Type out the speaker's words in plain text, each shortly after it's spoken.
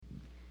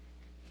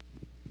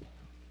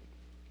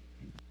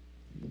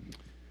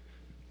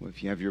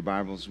If you have your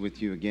Bibles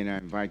with you, again, I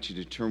invite you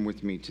to turn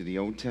with me to the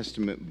Old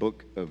Testament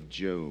book of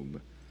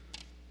Job.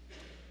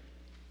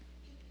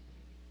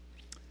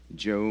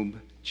 Job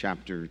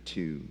chapter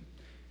 2.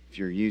 If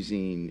you're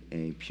using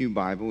a Pew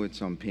Bible,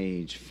 it's on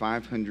page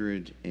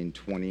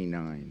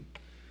 529.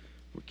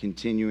 We're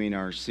continuing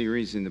our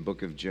series in the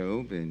book of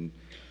Job, and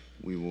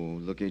we will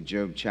look at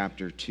Job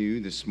chapter 2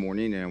 this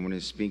morning, and I want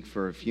to speak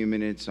for a few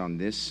minutes on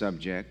this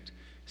subject,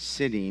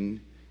 sitting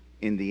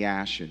in the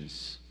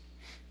ashes.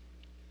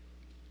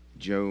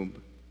 Job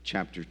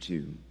chapter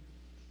 2.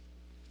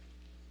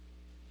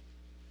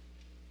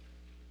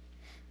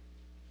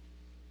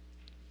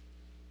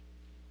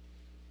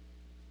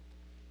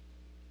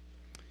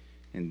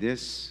 And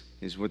this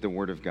is what the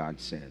Word of God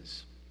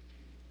says.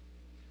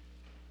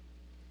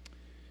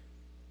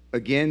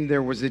 Again,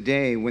 there was a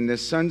day when the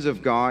sons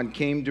of God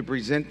came to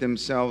present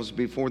themselves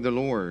before the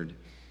Lord,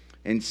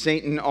 and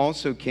Satan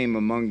also came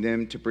among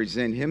them to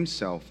present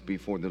himself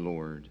before the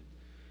Lord.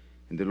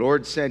 And the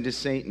Lord said to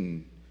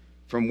Satan,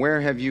 "From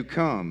where have you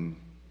come?"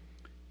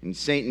 And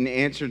Satan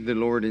answered the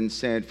Lord and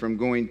said, "From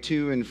going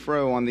to and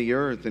fro on the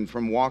earth, and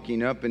from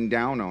walking up and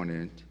down on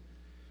it."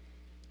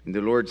 And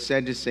the Lord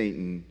said to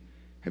Satan,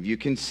 "Have you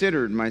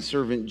considered my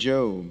servant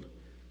Job,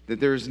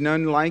 that there is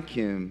none like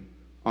him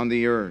on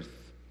the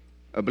earth,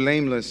 a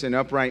blameless and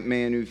upright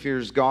man who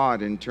fears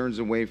God and turns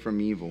away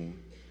from evil?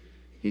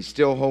 He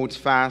still holds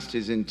fast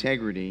his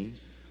integrity,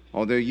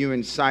 although you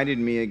incited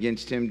me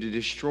against him to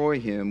destroy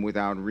him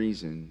without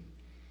reason."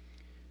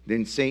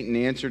 Then Satan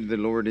answered the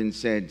Lord and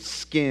said,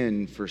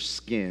 "Skin for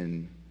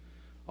skin.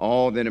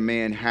 All that a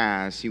man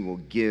has, he will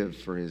give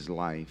for his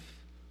life.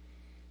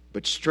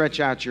 But stretch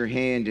out your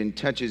hand and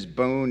touch his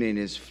bone and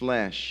his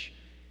flesh,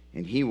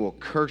 and he will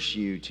curse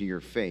you to your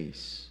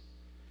face."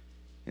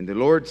 And the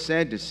Lord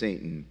said to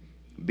Satan,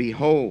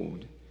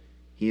 "Behold,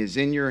 he is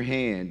in your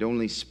hand,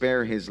 only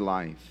spare his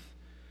life."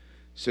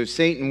 So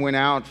Satan went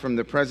out from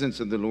the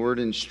presence of the Lord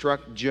and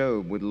struck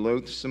Job with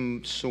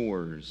loathsome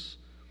sores,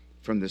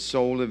 from the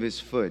sole of his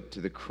foot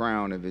to the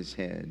crown of his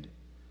head.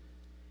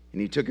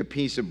 And he took a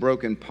piece of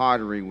broken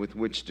pottery with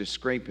which to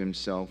scrape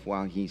himself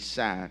while he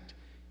sat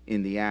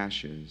in the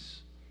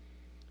ashes.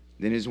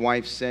 Then his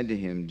wife said to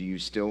him, "Do you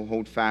still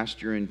hold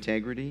fast your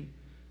integrity?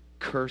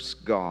 Curse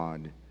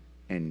God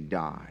and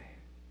die."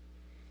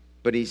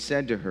 But he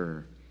said to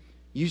her,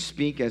 "You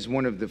speak as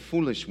one of the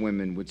foolish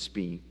women would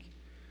speak.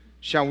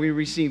 Shall we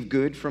receive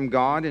good from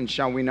God, and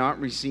shall we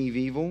not receive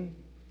evil?"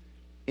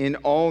 In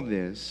all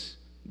this,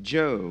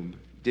 Job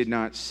did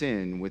not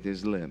sin with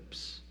his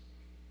lips.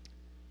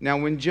 Now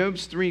when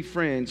Job's 3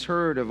 friends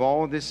heard of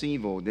all this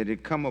evil that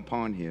had come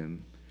upon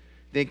him,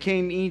 they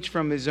came each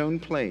from his own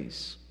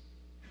place: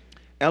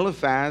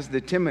 Eliphaz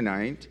the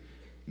Temanite,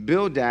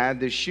 Bildad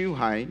the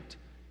Shuhite,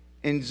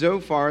 and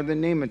Zophar the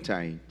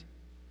Naamathite.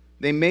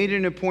 They made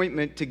an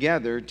appointment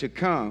together to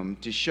come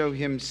to show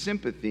him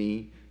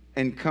sympathy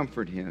and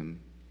comfort him.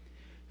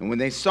 And when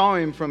they saw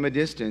him from a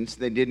distance,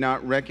 they did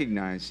not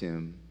recognize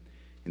him.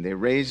 And they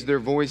raised their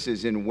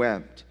voices and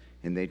wept,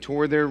 and they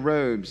tore their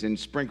robes and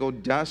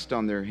sprinkled dust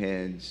on their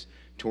heads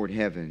toward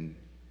heaven.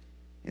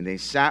 And they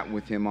sat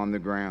with him on the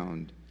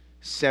ground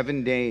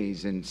 7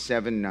 days and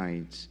 7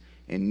 nights,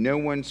 and no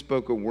one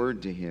spoke a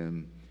word to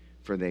him,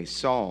 for they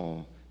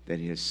saw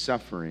that his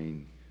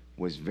suffering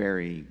was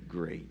very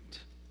great.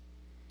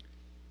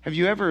 Have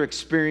you ever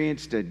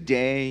experienced a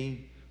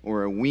day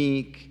or a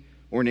week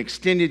or an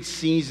extended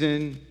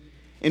season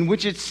in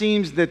which it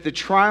seems that the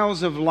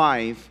trials of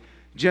life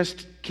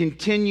just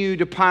continue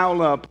to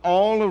pile up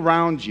all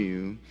around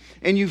you,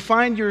 and you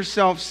find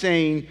yourself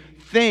saying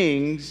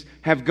things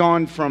have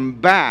gone from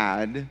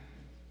bad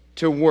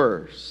to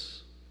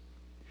worse?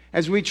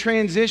 As we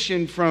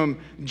transition from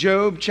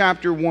Job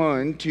chapter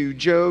 1 to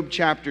Job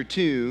chapter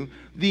 2,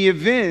 the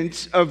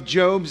events of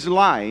Job's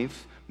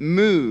life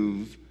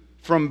move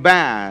from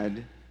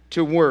bad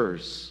to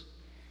worse.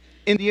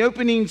 In the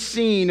opening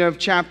scene of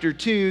chapter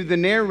 2, the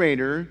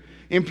narrator,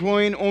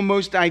 employing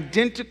almost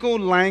identical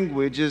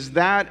language as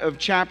that of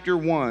chapter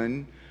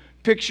 1,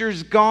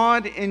 pictures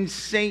God and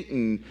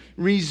Satan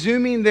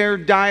resuming their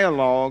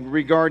dialogue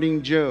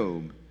regarding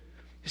Job.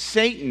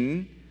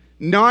 Satan,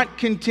 not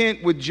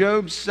content with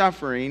Job's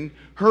suffering,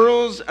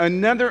 hurls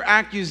another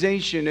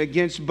accusation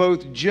against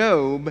both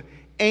Job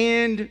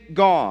and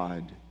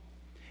God.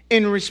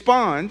 In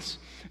response,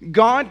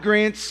 God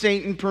grants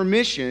Satan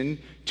permission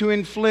to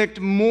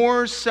inflict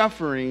more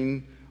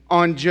suffering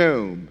on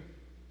Job.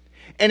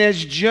 And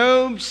as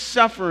Job's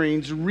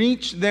sufferings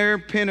reach their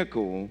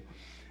pinnacle,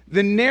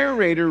 the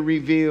narrator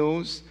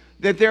reveals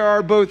that there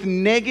are both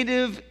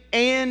negative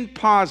and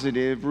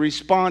positive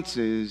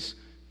responses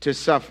to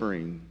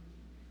suffering.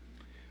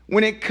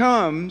 When it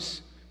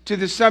comes to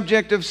the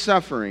subject of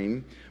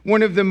suffering,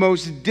 one of the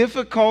most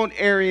difficult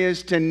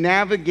areas to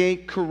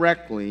navigate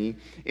correctly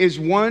is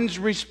one's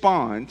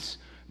response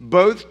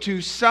both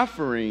to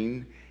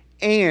suffering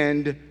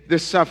and the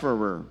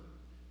sufferer.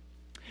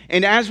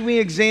 And as we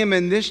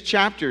examine this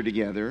chapter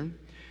together,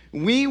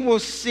 we will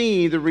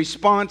see the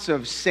response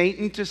of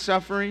Satan to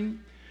suffering,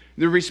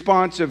 the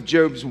response of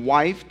Job's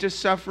wife to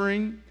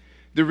suffering,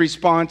 the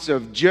response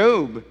of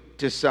Job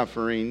to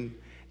suffering,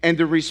 and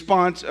the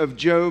response of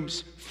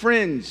Job's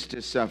friends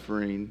to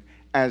suffering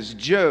as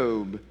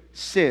Job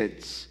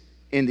sits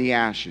in the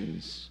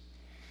ashes.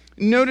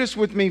 Notice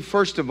with me,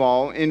 first of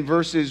all, in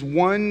verses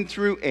 1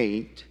 through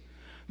 8,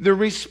 the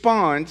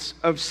response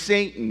of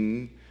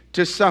Satan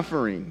to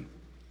suffering.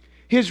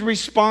 His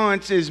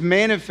response is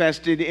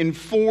manifested in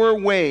 4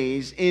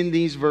 ways in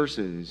these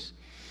verses.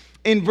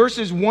 In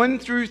verses 1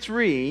 through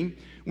 3,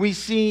 we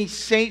see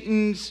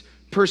Satan's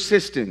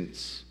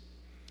persistence.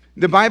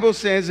 The Bible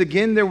says,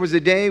 "Again, there was a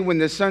day when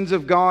the sons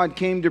of God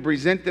came to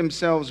present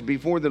themselves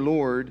before the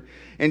Lord,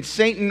 and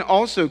Satan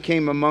also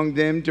came among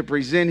them to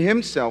present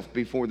himself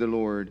before the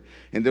Lord.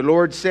 And the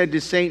Lord said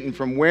to Satan,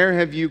 'From where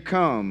have you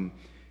come?'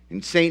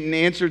 And Satan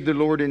answered the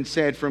Lord and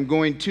said, 'From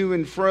going to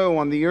and fro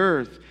on the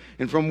earth,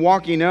 and from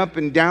walking up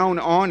and down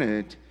on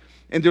it.'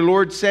 And the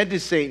Lord said to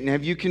Satan,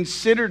 'Have you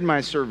considered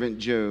my servant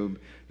Job,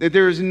 that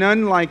there is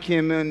none like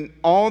him in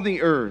all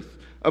the earth,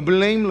 a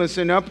blameless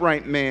and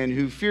upright man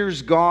who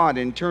fears God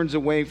and turns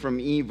away from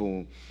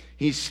evil?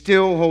 He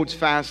still holds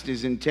fast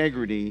his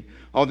integrity,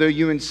 although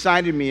you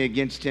incited me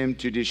against him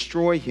to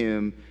destroy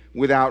him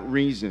without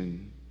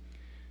reason.'"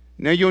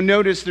 Now you'll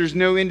notice there's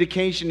no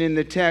indication in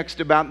the text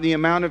about the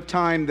amount of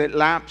time that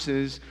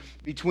lapses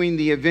between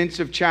the events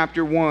of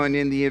chapter 1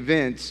 and the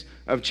events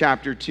of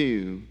chapter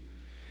 2.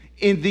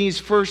 In these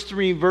first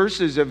 3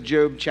 verses of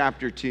Job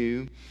chapter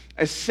 2,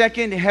 a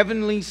second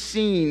heavenly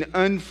scene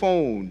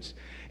unfolds.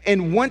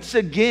 And once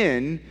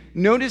again,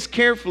 notice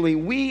carefully,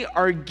 we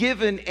are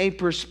given a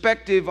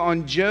perspective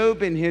on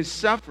Job and his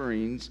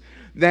sufferings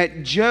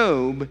that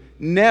Job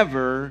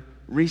never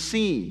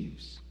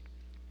receives.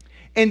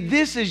 And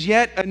this is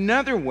yet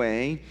another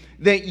way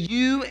that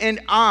you and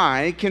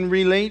I can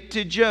relate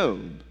to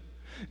Job.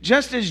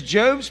 Just as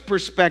Job's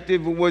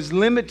perspective was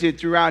limited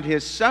throughout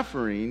his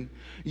suffering,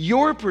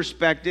 your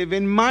perspective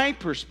and my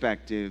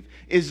perspective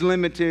is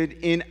limited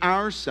in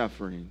our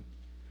suffering.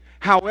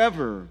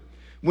 However,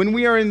 when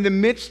we are in the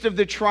midst of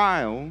the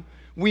trial,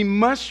 we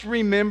must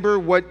remember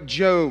what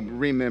Job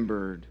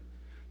remembered,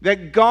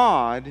 that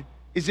God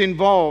is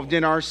involved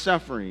in our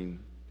suffering,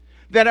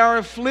 that our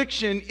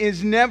affliction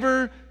is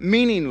never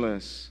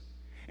meaningless,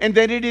 and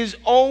that it is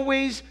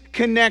always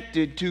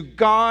connected to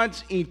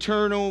God's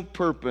eternal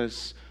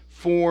purpose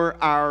for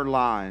our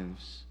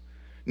lives.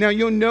 Now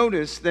you'll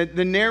notice that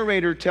the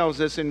narrator tells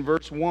us in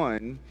verse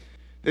 1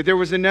 that there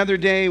was another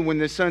day when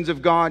the sons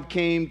of God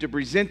came to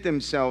present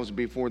themselves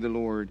before the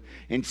Lord,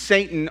 and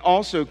Satan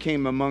also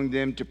came among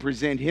them to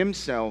present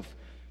himself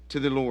to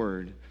the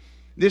Lord.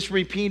 This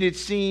repeated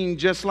scene,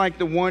 just like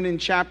the one in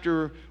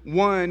chapter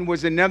 1,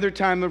 was another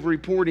time of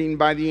reporting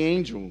by the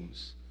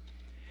angels.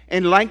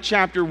 And like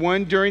chapter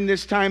 1, during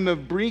this time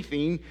of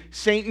briefing,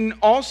 Satan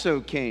also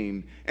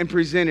came and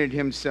presented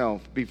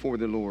himself before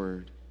the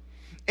Lord.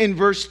 In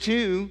verse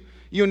 2,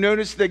 you'll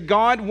notice that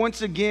God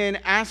once again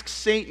asks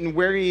Satan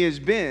where he has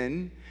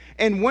been.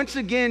 And once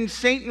again,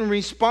 Satan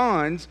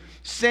responds,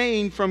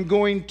 saying, "From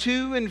going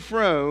to and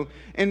fro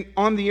and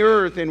on the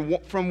earth, and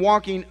from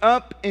walking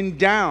up and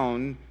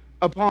down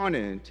upon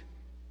it."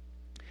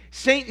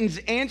 Satan's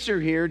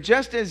answer here,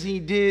 just as he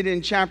did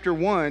in chapter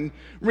 1,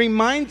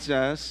 reminds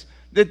us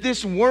that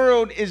this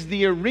world is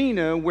the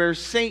arena where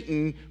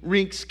Satan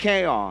wreaks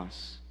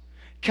chaos.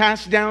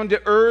 Cast down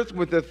to earth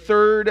with a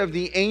third of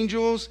the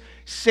angels,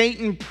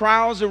 Satan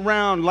prowls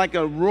around like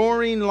a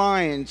roaring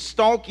lion,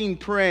 stalking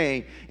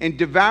prey and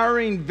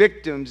devouring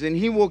victims, and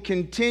he will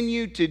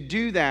continue to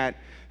do that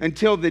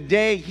until the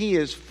day he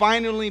is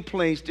finally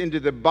placed into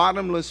the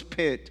bottomless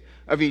pit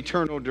of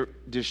eternal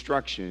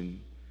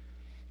destruction.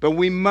 But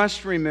we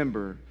must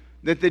remember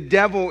that the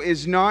devil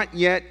is not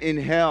yet in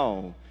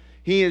hell.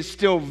 He is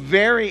still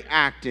very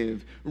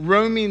active,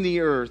 roaming the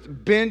earth,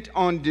 bent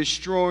on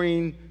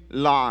destroying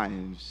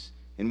lives.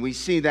 And we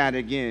see that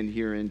again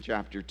here in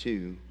chapter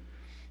 2.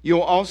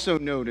 You'll also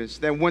notice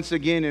that once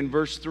again in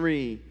verse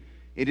 3,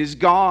 it is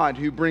God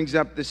who brings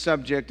up the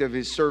subject of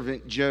his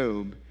servant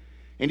Job.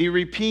 And he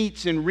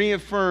repeats and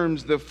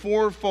reaffirms the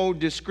fourfold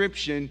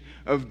description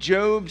of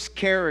Job's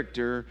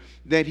character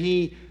that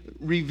he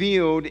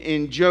revealed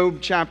in Job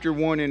chapter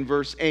 1 and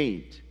verse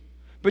 8.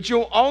 But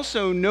you'll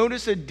also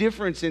notice a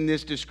difference in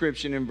this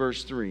description in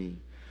verse 3.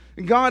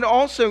 God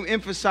also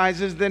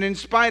emphasizes that in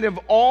spite of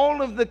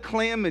all of the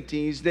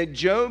calamities that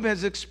Job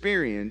has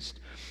experienced,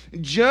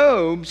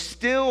 Job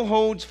still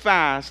holds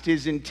fast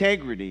his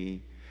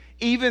integrity,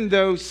 even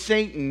though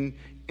Satan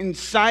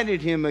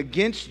incited him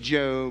against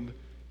Job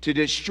to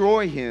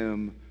destroy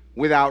him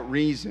without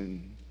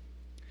reason.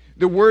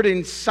 The word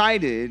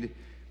incited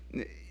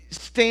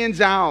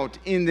stands out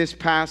in this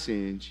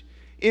passage.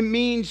 It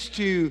means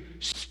to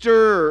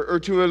stir or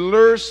to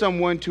allure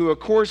someone to a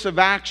course of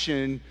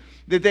action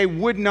that they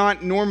would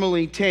not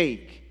normally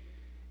take.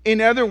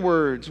 In other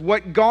words,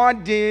 what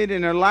God did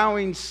in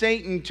allowing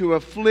Satan to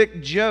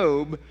afflict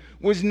Job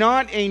was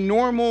not a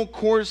normal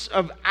course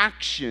of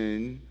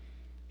action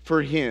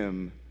for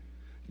him.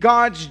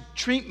 God's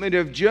treatment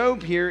of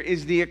Job here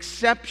is the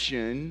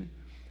exception,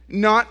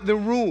 not the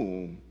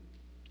rule.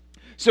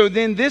 So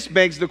then this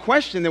begs the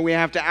question that we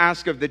have to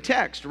ask of the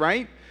text,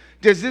 right?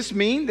 Does this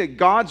mean that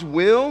God's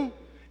will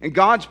and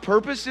God's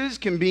purposes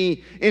can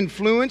be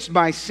influenced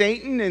by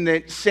Satan, and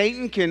that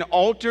Satan can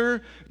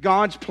alter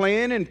God's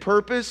plan and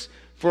purpose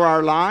for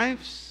our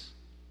lives?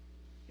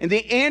 And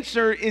the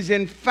answer is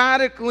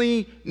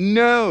emphatically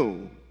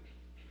no.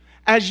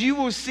 As you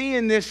will see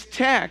in this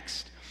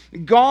text,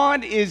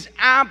 God is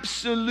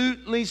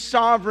absolutely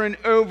sovereign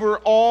over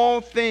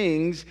all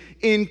things,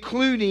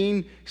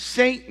 including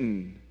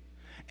Satan.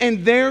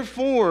 And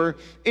therefore,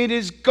 it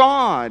is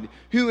God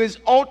who is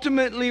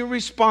ultimately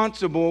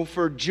responsible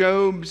for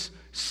Job's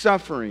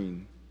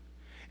suffering.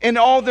 And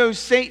although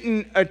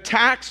Satan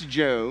attacks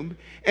Job,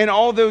 and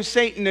although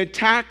Satan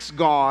attacks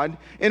God,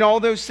 and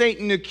although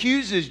Satan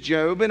accuses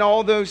Job, and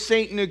although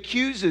Satan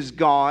accuses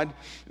God,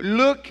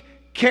 look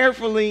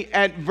carefully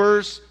at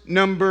verse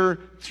number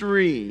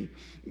 3.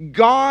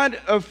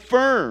 God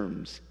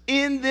affirms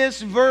in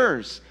this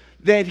verse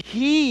that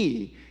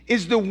He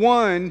is the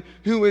one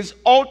who is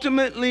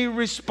ultimately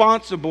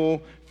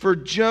responsible for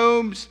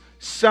Job's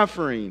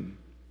suffering.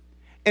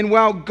 And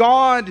while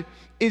God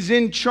is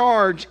in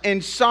charge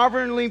and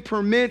sovereignly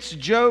permits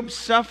Job's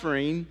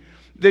suffering,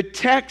 the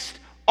text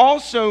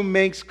also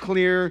makes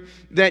clear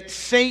that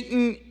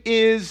Satan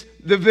is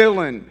the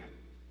villain.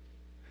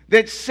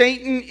 That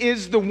Satan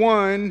is the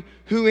one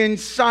who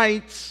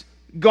incites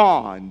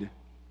God.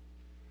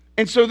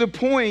 And so the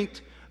point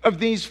of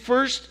these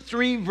first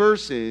 3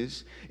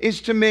 verses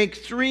is to make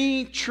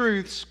 3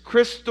 truths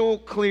crystal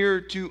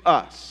clear to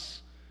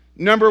us.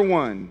 Number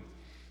 1,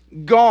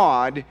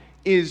 God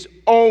is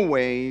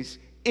always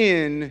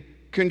in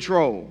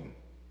control.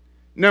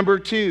 Number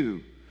 2,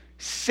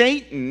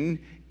 Satan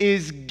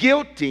is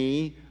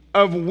guilty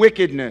of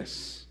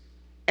wickedness.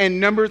 And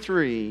number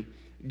 3,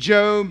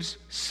 Job's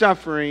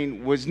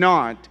suffering was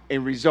not a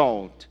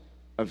result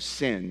of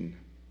sin.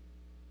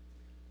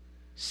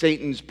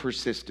 Satan's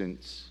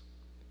persistence.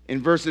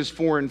 In verses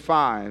 4 and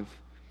 5,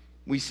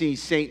 we see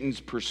Satan's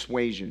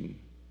persuasion.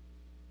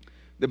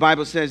 The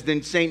Bible says,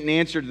 "Then Satan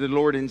answered the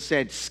Lord and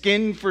said,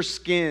 'Skin for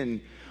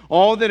skin,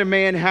 all that a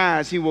man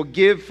has he will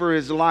give for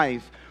his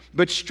life.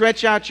 But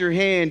stretch out your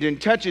hand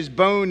and touch his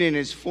bone and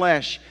his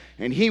flesh,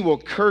 and he will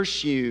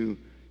curse you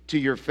to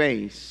your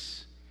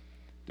face.'"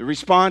 The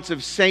response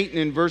of Satan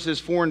in verses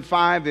 4 and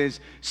 5 is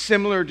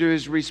similar to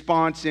his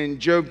response in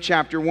Job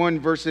chapter 1,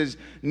 verses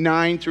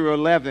 9 through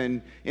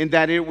 11, in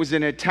that it was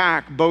an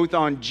attack both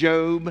on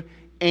Job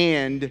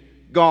and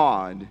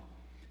God.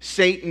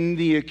 Satan,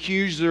 the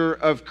accuser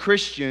of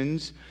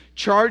Christians,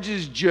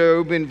 charges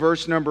Job in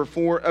verse number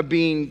 4 of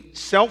being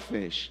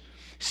selfish,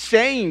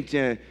 saying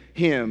to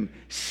him,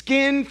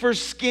 "Skin for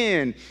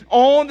skin,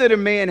 all that a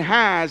man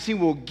has, he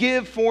will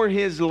give for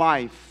his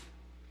life."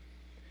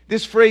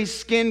 This phrase,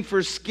 skin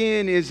for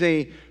skin, is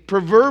a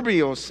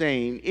proverbial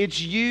saying. It's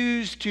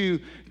used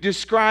to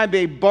describe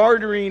a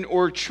bartering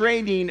or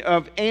trading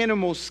of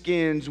animal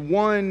skins,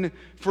 one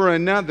for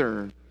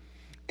another.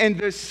 And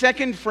the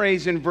second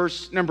phrase in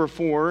verse number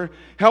 4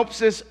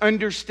 helps us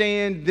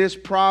understand this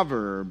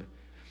proverb.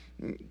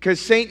 Because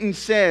Satan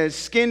says,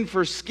 "Skin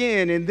for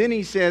skin," and then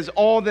he says,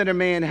 "All that a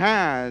man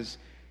has,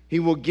 he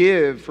will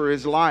give for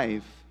his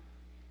life."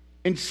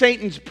 And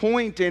Satan's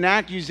point and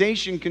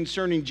accusation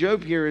concerning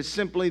Job here is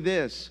simply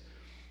this: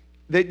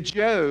 that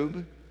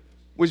Job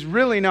was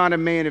really not a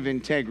man of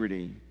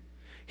integrity.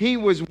 He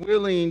was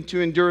willing to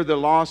endure the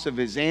loss of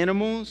his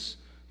animals,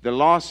 the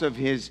loss of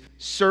his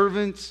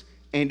servants,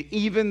 and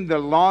even the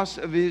loss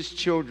of his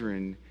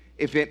children,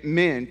 if it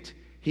meant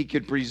he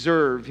could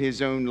preserve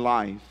his own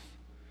life.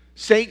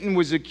 Satan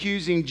was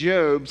accusing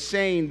Job,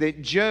 saying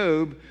that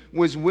Job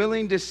was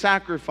willing to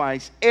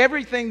sacrifice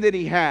everything that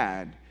he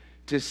had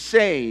to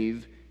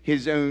save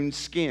his own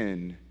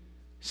skin.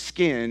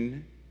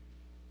 Skin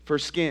for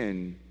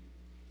skin.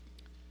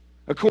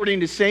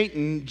 According to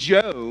Satan,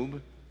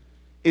 Job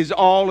is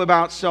all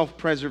about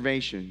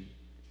self-preservation.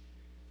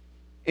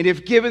 And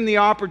if given the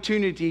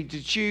opportunity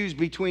to choose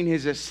between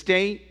his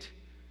estate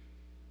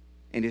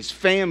and his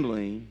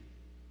family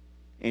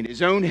and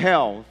his own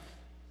health,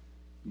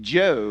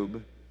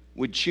 Job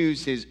would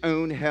choose his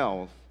own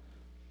health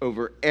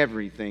over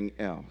everything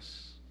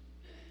else.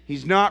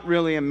 He's not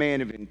really a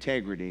man of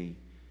integrity.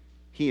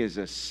 He is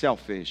a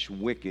selfish,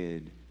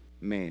 wicked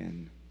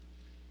man.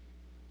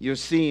 You'll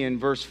see in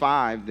verse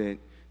 5 that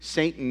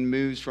Satan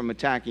moves from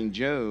attacking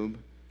Job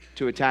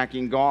to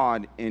attacking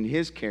God and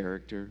his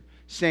character,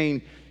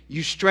 saying,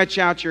 "You stretch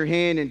out your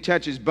hand and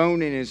touch his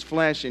bone and his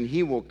flesh, and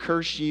he will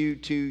curse you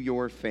to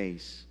your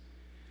face."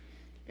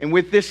 And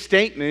with this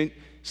statement,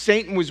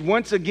 Satan was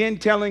once again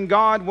telling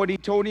God what he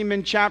told him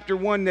in chapter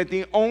 1, that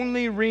the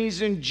only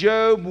reason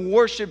Job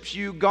worships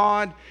you,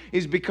 God,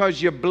 is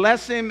because you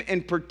bless him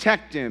and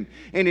protect him.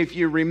 And if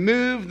you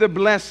remove the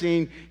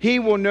blessing, he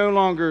will no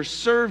longer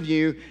serve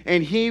you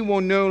and he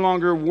will no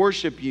longer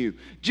worship you.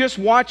 Just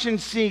watch and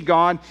see,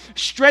 God.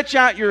 Stretch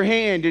out your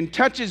hand and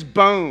touch his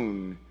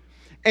bone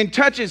and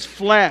touch his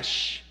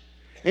flesh,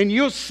 and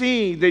you'll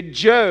see that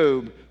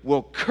Job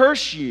will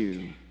curse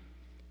you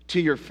to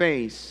your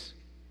face.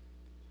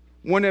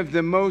 One of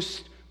the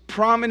most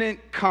prominent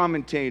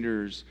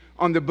commentators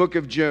on the book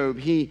of Job.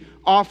 He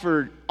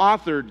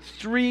authored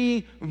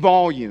 3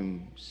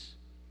 volumes,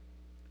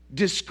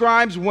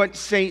 describes what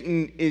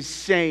Satan is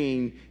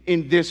saying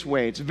in this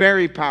way. It's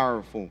very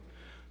powerful.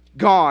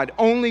 God,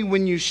 only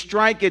when you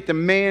strike at the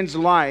man's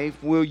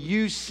life will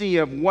you see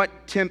of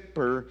what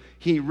temper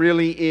he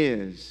really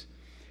is.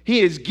 He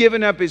has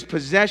given up his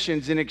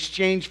possessions in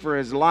exchange for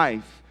his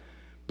life.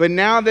 But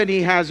now that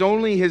he has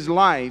only his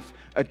life,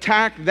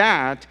 attack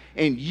that,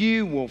 and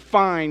you will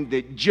find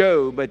that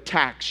Job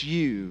attacks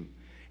you.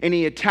 And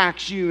he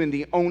attacks you in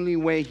the only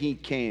way he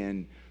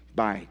can,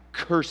 by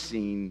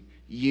cursing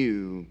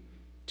you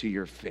to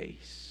your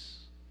face.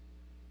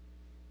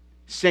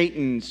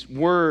 Satan's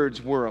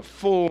words were a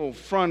full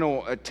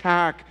frontal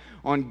attack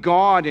on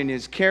God and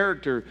his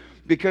character,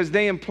 because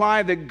they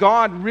imply that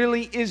God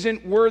really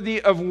isn't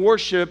worthy of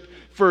worship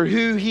for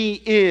who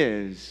he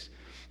is.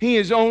 He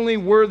is only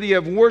worthy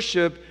of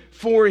worship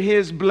for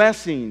his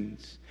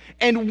blessings.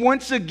 And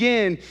once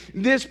again,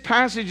 this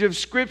passage of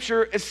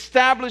Scripture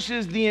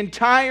establishes the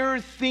entire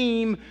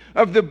theme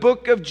of the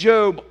book of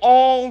Job,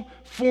 all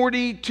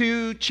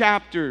 42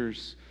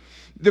 chapters.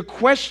 The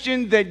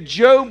question that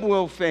Job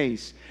will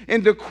face,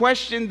 and the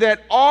question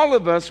that all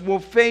of us will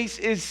face,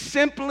 is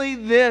simply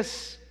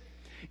this: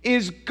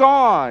 is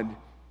God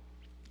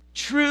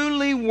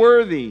truly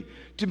worthy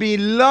to be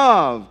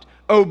loved,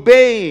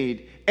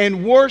 obeyed,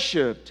 and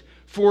worshiped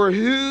for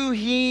who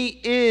he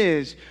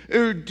is?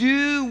 Or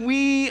do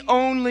we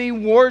only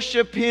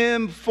worship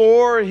him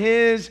for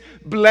his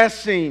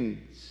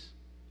blessings?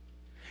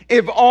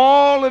 If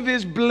all of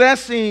his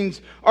blessings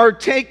are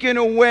taken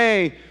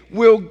away,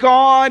 will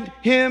God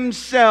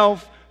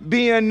himself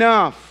be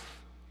enough?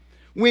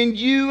 When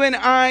you and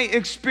I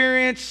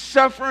experience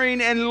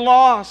suffering and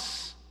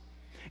loss,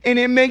 and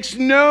it makes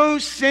no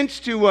sense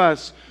to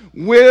us,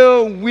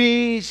 will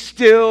we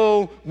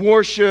still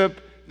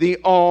worship the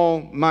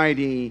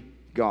Almighty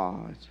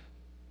God?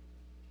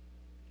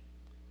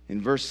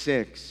 In verse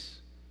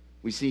 6,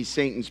 we see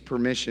Satan's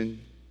permission.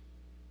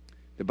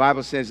 The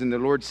Bible says, "And the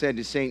Lord said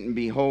to Satan,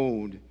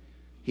 Behold,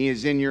 he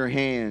is in your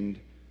hand,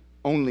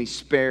 only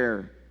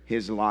spare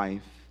his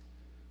life."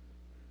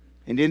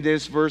 And in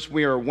this verse,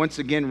 we are once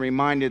again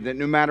reminded that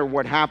no matter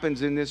what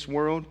happens in this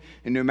world,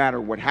 and no matter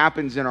what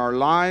happens in our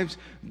lives,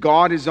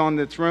 God is on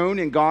the throne,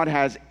 and God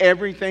has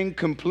everything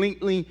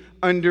completely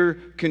under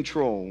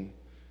control.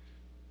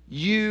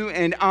 You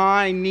and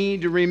I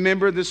need to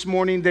remember this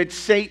morning that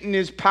Satan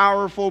is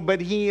powerful,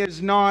 but he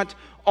is not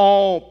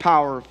all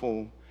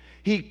powerful.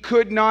 He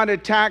could not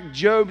attack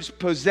Job's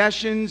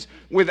possessions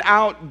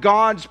without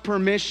God's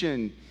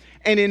permission.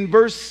 And in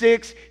verse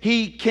 6,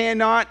 he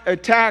cannot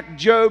attack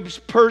Job's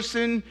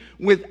person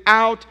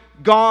without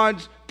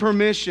God's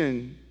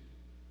permission.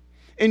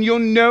 And you'll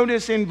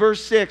notice in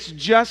verse 6,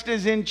 just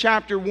as in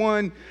chapter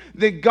 1,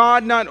 that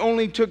God not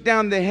only took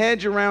down the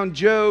hedge around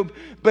Job,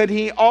 but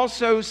he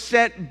also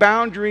set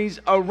boundaries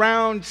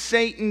around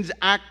Satan's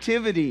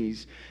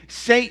activities.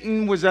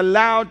 Satan was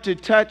allowed to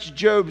touch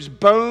Job's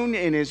bone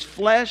and his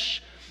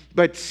flesh,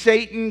 but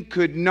Satan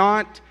could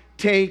not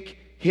take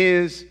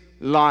his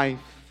life.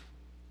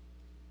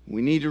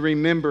 We need to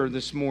remember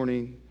this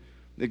morning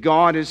that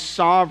God is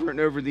sovereign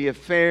over the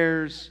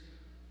affairs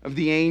of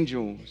the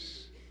angels.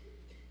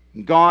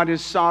 God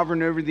is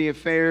sovereign over the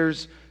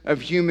affairs of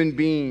human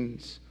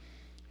beings.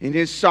 And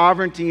his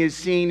sovereignty is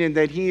seen in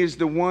that he is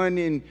the one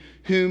in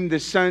whom the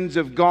sons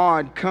of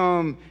God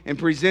come and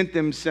present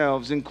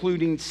themselves,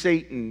 including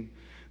Satan.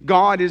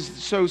 God is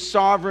so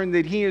sovereign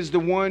that he is the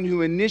one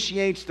who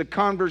initiates the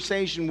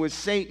conversation with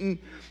Satan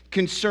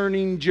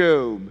concerning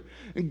Job.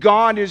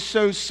 God is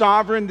so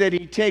sovereign that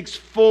he takes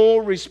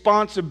full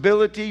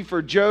responsibility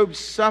for Job's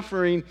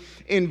suffering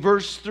in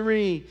verse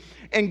 3.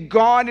 And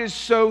God is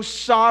so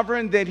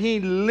sovereign that he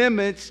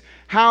limits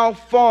how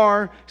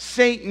far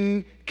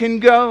Satan can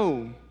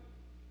go.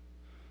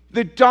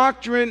 The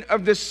doctrine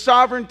of the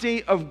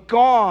sovereignty of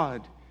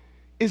God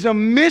is a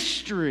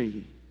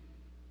mystery.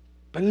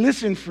 But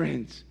listen,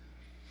 friends,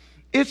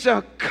 it's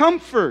a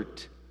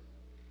comfort.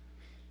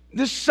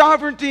 The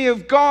sovereignty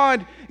of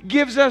God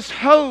gives us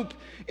hope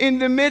in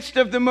the midst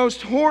of the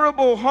most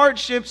horrible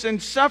hardships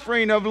and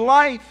suffering of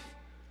life.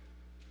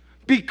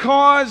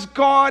 Because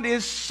God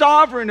is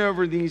sovereign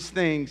over these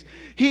things,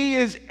 he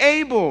is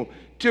able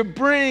to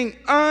bring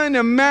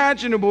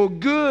unimaginable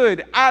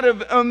good out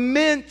of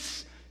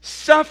immense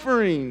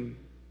suffering.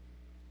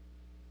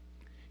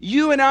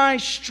 You and I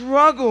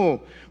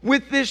struggle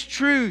with this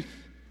truth.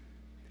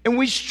 And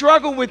we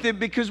struggle with it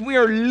because we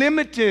are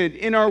limited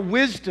in our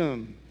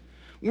wisdom.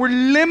 We're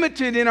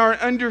limited in our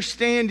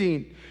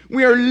understanding.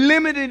 We are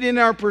limited in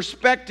our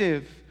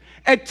perspective.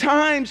 At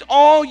times,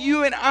 all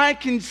you and I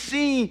can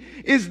see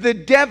is the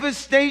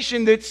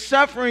devastation that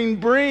suffering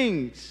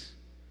brings.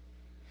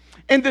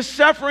 And the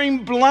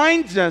suffering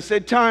blinds us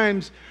at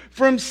times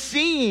from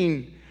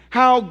seeing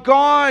how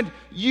God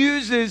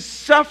uses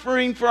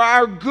suffering for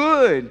our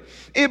good.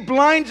 It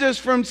blinds us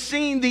from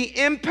seeing the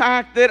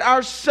impact that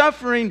our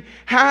suffering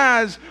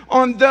has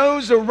on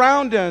those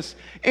around us.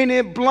 And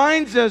it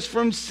blinds us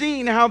from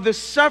seeing how the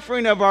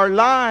suffering of our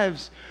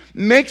lives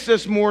makes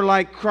us more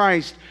like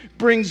Christ,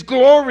 brings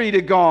glory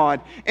to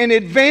God, and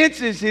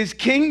advances His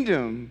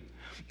kingdom.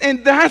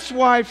 And that's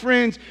why,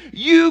 friends,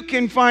 you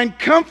can find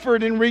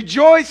comfort and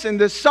rejoice in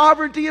the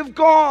sovereignty of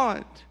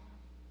God.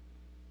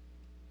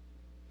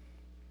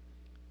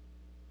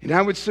 And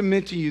I would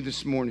submit to you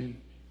this morning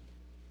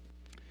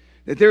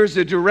that there is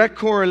a direct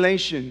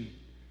correlation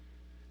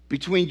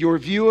between your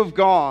view of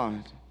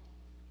God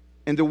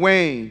and the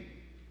way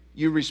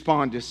you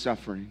respond to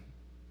suffering.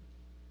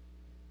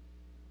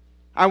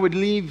 I would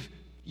leave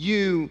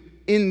you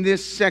in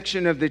this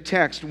section of the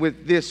text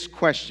with this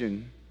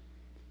question.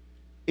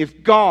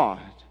 If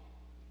God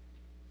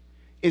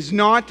is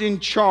not in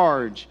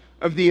charge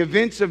of the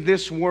events of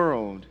this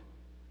world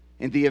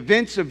and the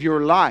events of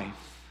your life,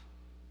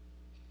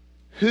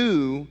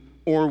 who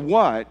or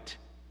what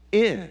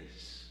is?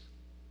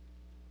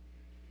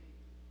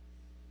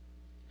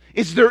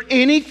 Is there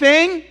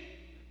anything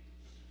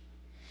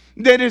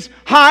that is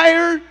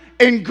higher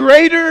and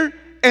greater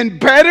and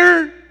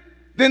better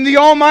than the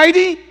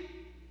Almighty?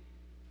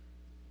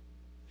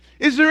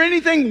 Is there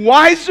anything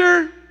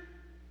wiser?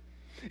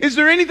 Is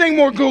there anything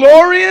more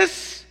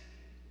glorious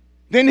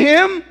than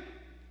Him?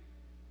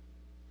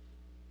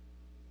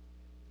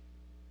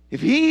 If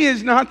He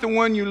is not the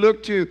one you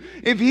look to,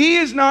 if He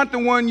is not the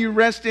one you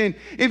rest in,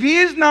 if He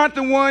is not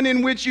the one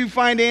in which you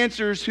find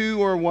answers,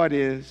 who or what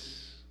is?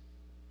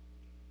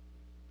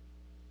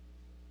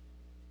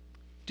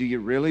 Do you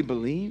really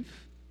believe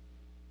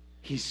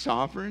He's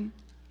sovereign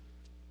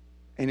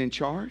and in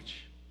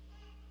charge?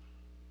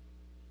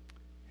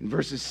 In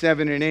verses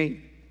 7 and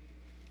 8,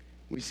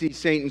 we see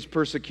Satan's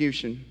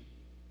persecution.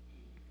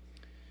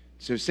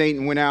 So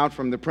Satan went out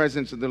from the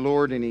presence of the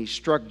Lord, and he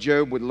struck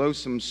Job with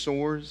loathsome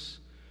sores,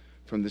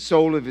 from the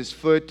sole of his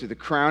foot to the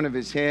crown of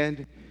his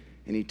head.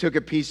 And he took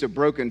a piece of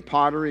broken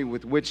pottery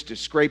with which to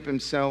scrape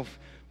himself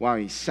while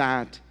he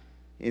sat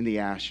in the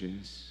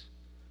ashes.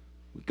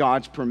 With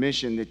God's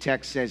permission, the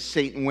text says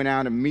Satan went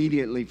out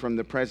immediately from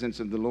the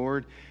presence of the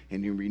Lord,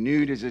 and he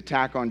renewed his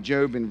attack on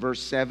Job in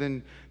verse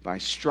 7 by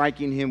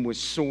striking him with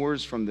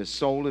sores from the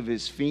sole of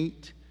his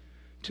feet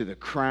to the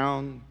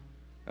crown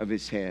of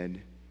his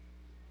head.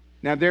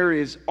 Now, there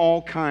is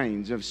all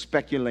kinds of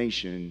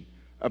speculation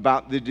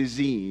about the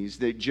disease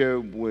that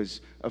Job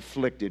was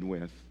afflicted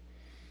with.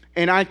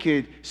 And I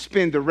could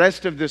spend the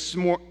rest of the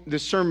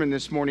sermon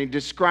this morning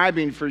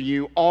describing for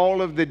you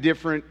all of the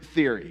different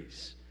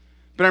theories.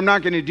 But I'm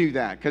not going to do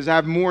that because I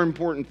have more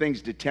important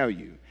things to tell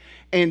you.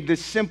 And the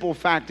simple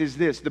fact is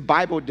this: the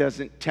Bible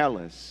doesn't tell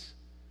us.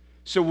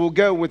 So we'll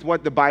go with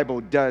what the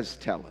Bible does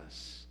tell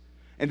us.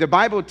 And the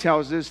Bible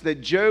tells us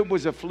that Job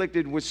was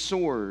afflicted with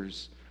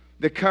sores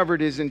that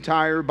covered his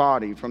entire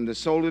body, from the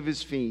sole of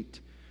his feet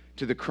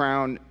to the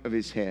crown of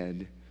his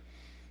head.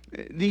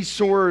 These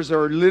sores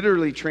are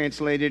literally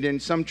translated in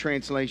some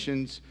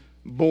translations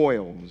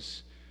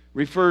boils.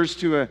 Refers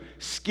to a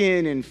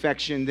skin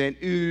infection that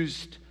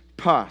oozed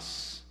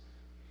pus.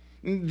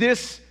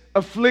 This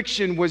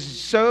affliction was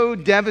so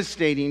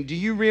devastating. Do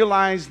you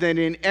realize that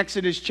in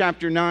Exodus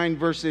chapter 9,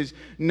 verses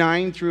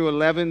 9 through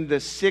 11, the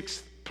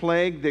sixth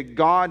plague that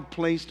God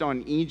placed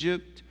on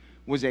Egypt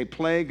was a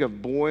plague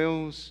of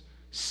boils,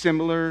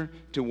 similar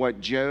to what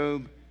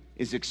Job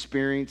is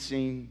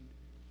experiencing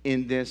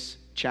in this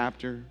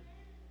chapter?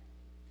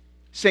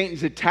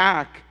 Satan's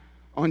attack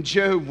on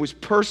Job was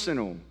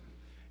personal.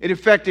 It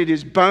affected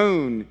his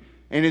bone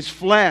and his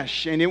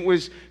flesh, and it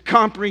was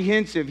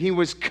comprehensive. He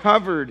was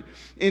covered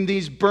in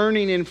these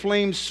burning,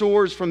 inflamed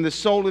sores from the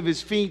sole of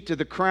his feet to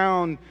the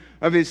crown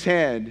of his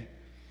head.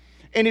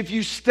 And if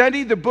you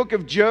study the book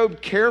of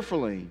Job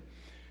carefully,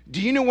 do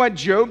you know what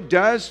Job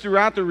does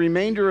throughout the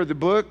remainder of the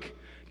book?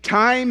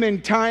 Time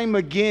and time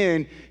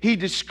again, he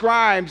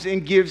describes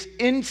and gives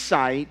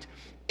insight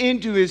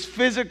into his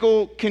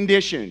physical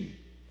condition.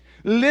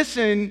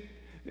 Listen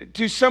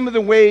to some of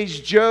the ways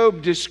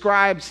Job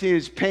describes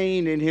his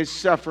pain and his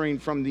suffering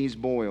from these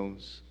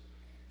boils.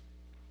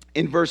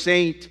 In verse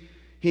 8,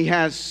 he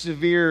has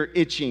severe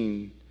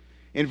itching.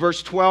 In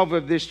verse 12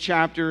 of this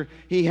chapter,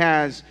 he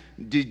has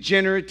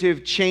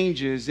degenerative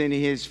changes in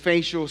his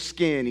facial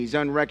skin. He's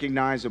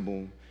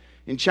unrecognizable.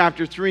 In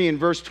chapter 3, in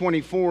verse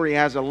 24, he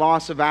has a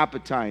loss of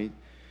appetite.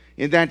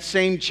 In that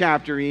same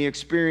chapter, he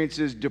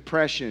experiences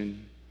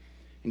depression.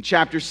 In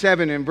chapter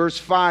 7, in verse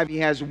 5, he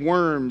has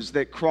worms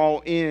that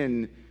crawl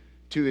in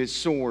to his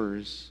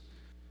sores.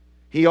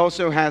 He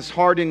also has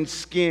hardened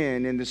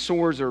skin, and the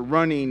sores are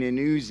running and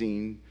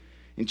oozing.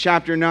 In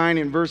chapter 9,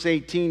 in verse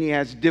 18, he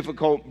has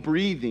difficult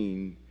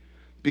breathing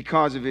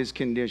because of his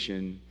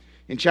condition.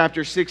 In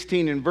chapter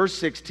 16, in verse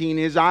 16,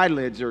 his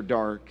eyelids are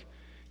dark.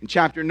 In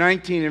chapter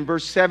 19, in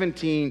verse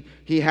 17,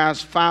 he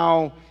has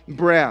foul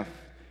breath.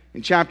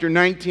 In chapter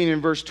 19,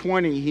 in verse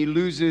 20, he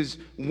loses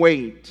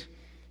weight.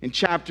 In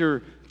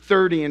chapter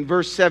 30, in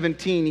verse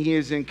 17, he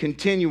is in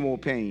continual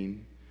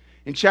pain.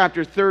 In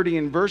chapter 30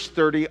 and verse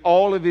 30,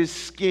 all of his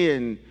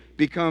skin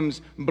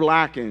becomes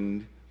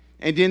blackened.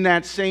 And in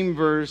that same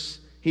verse,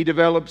 he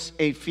develops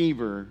a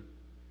fever.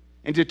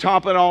 And to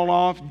top it all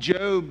off,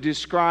 Job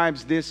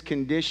describes this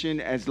condition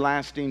as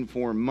lasting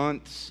for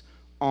months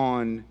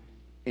on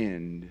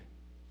end.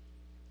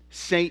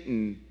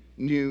 Satan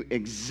knew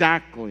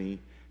exactly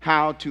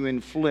how to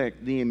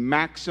inflict the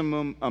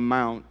maximum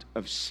amount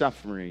of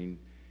suffering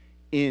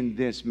in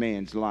this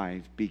man's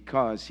life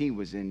because he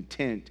was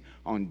intent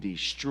on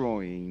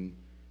destroying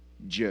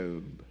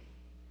Job.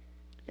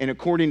 And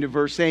according to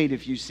verse 8,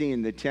 if you see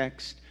in the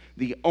text,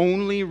 the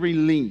only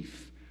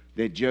relief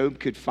that Job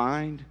could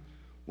find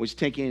was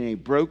taking a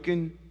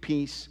broken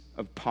piece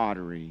of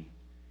pottery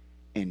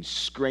and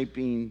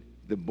scraping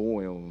the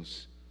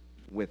boils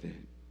with it.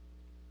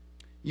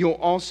 You'll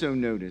also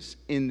notice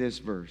in this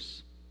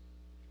verse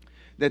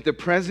that the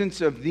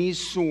presence of these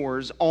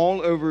sores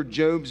all over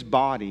Job's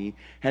body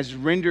has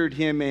rendered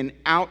him an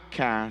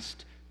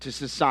outcast to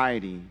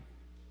society.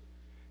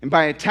 And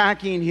by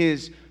attacking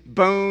his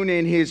bone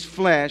and his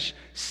flesh,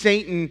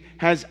 Satan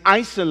has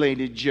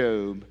isolated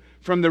Job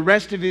from the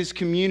rest of his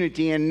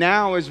community. And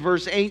now, as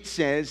verse 8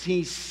 says,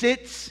 he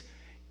sits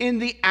in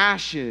the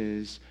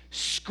ashes,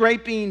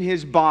 scraping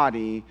his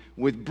body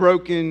with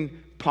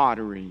broken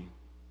pottery.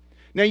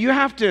 Now, you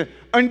have to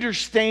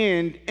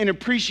understand and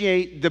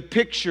appreciate the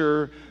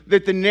picture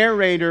that the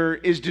narrator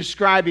is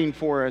describing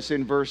for us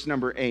in verse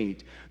number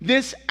 8.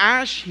 This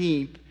ash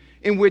heap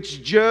in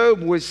which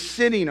Job was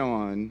sitting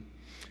on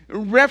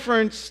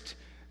referenced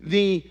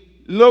the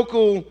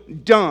local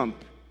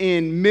dump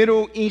in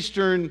Middle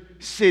Eastern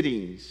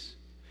cities.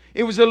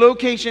 It was a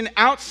location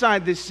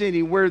outside the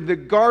city where the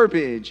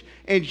garbage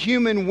and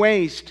human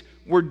waste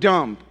were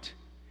dumped.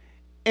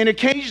 And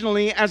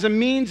occasionally, as a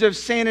means of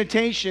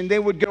sanitation, they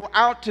would go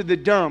out to the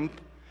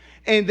dump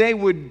and they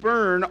would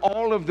burn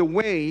all of the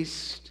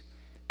waste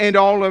and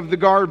all of the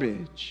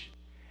garbage.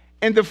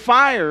 And the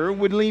fire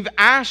would leave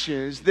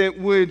ashes that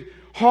would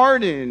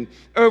harden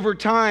over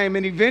time,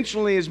 and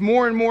eventually, as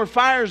more and more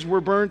fires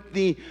were burnt,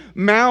 the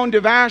mound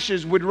of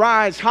ashes would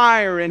rise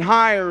higher and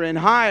higher and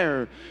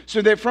higher,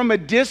 so that from a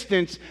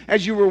distance,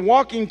 as you were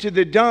walking to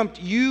the dump,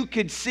 you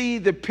could see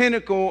the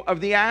pinnacle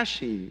of the ash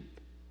heap.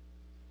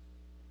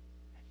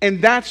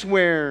 And that's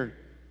where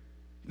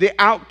the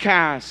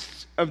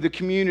outcasts of the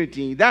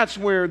community, that's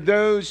where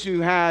those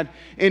who had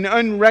an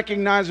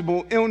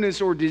unrecognizable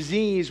illness or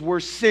disease were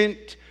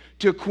sent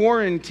to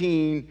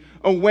quarantine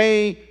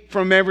away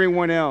from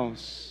everyone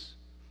else.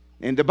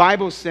 And the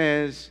Bible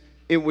says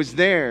it was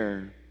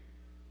there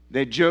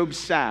that Job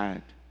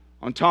sat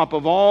on top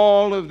of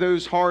all of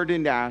those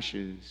hardened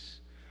ashes,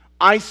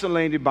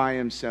 isolated by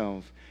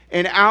himself,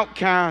 an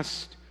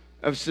outcast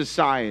of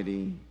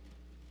society,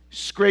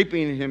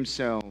 scraping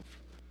himself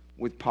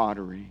with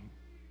pottery.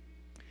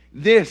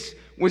 This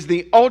was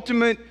the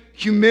ultimate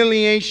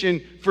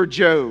humiliation for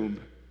Job.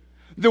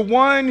 The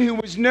one who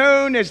was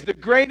known as the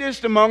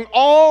greatest among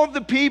all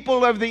the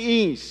people of the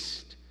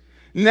East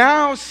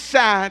now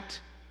sat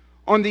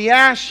on the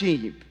ash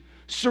heap,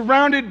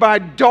 surrounded by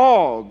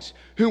dogs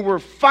who were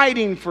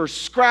fighting for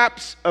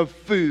scraps of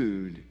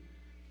food.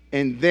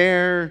 And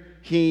there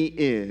he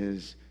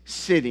is,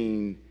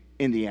 sitting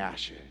in the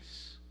ashes.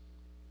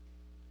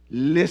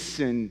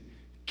 Listen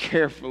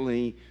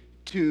carefully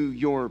to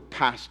your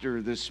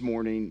pastor this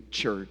morning,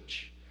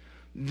 church.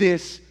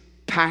 This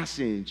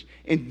passage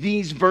and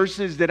these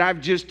verses that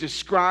I've just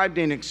described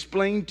and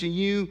explained to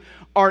you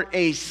are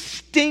a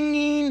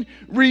stinging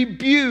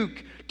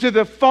rebuke to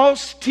the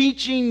false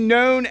teaching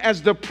known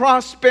as the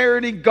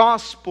prosperity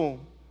gospel.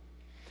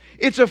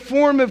 It's a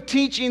form of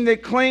teaching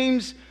that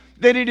claims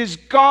that it is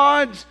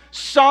God's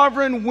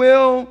sovereign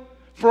will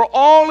for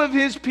all of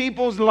his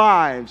people's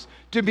lives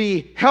to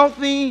be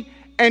healthy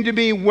and to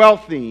be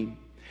wealthy.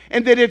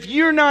 And that if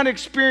you're not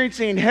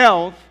experiencing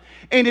health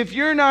and if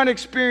you're not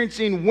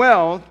experiencing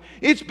wealth,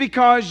 it's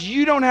because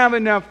you don't have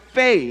enough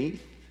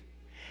faith,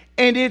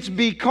 and it's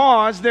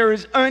because there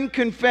is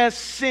unconfessed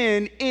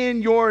sin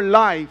in your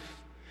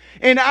life.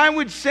 And I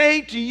would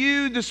say to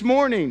you this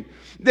morning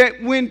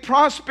that when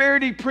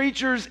prosperity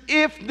preachers,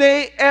 if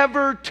they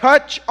ever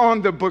touch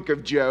on the book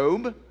of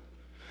Job,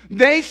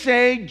 they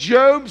say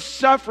Job's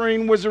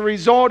suffering was a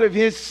result of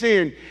his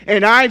sin.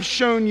 And I've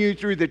shown you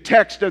through the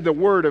text of the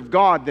Word of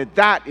God that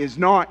that is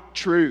not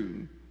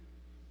true.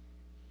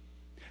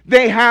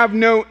 They have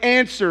no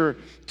answer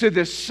to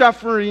the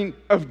suffering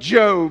of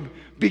Job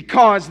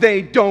because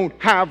they don't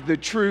have the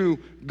true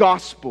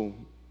gospel.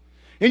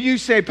 And you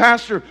say,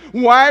 Pastor,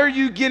 why are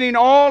you getting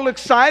all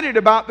excited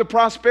about the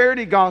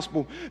prosperity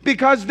gospel?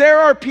 Because there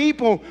are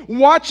people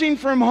watching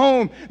from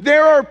home.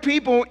 There are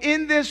people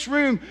in this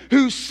room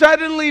who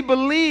suddenly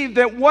believe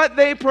that what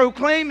they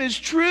proclaim is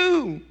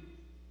true.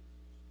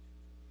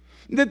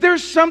 That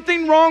there's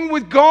something wrong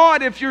with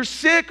God if you're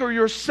sick or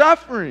you're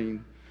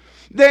suffering.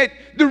 That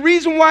the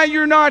reason why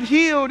you're not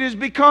healed is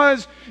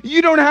because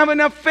you don't have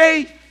enough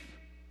faith.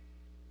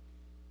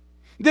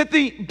 That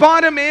the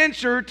bottom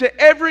answer to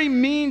every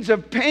means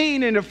of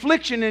pain and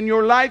affliction in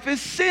your life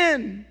is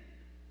sin.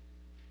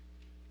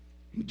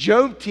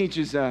 Job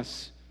teaches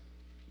us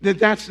that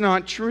that's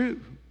not true.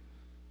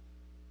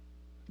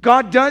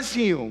 God does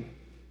heal,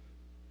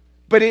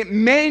 but it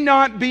may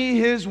not be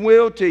His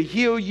will to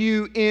heal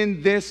you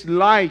in this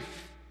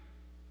life,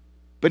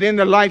 but in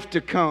the life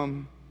to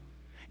come.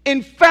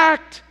 In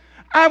fact,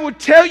 I will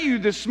tell you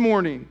this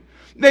morning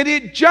that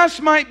it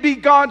just might be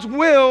God's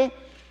will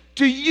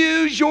to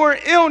use your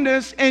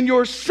illness and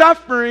your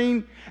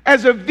suffering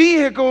as a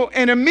vehicle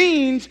and a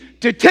means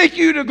to take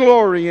you to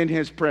glory in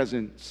His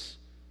presence.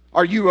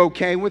 Are you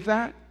okay with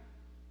that?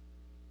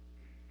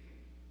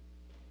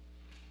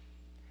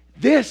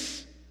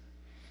 This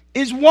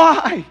is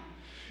why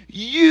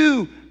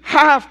you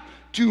have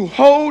to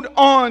hold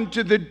on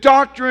to the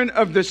doctrine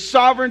of the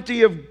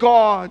sovereignty of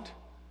God.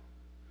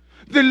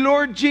 The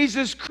Lord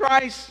Jesus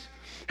Christ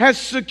has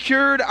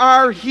secured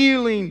our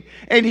healing,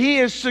 and He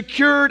has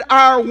secured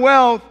our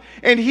wealth,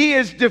 and He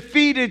has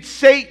defeated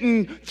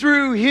Satan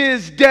through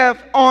His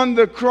death on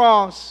the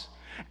cross.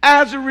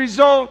 As a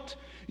result,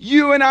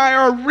 you and I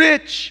are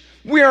rich.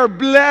 We are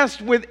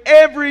blessed with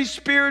every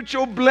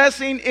spiritual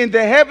blessing in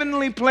the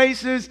heavenly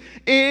places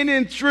in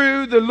and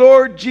through the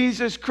Lord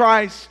Jesus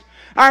Christ.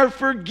 Our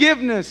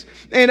forgiveness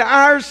and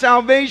our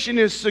salvation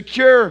is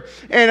secure,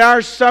 and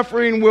our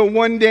suffering will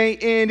one day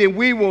end, and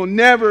we will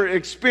never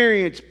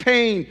experience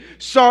pain,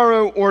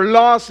 sorrow, or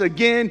loss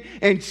again,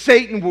 and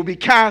Satan will be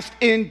cast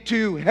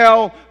into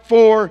hell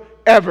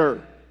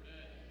forever.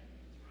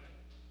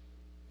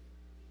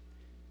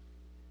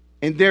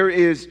 And there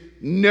is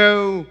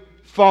no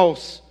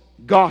false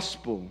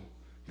gospel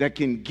that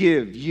can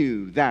give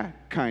you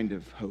that kind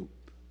of hope.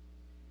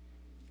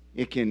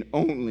 It can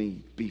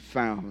only be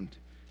found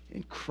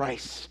in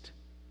Christ.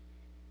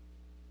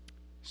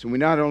 So we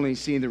not only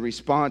see the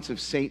response of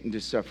Satan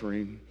to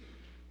suffering,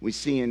 we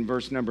see in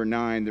verse number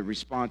 9 the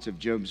response of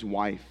Job's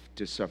wife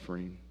to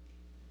suffering.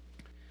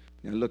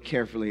 Now look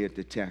carefully at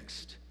the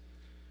text.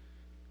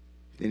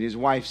 Then his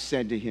wife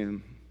said to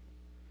him,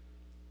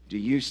 "Do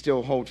you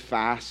still hold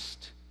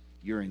fast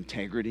your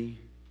integrity?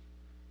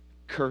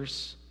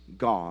 Curse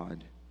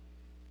God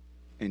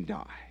and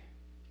die."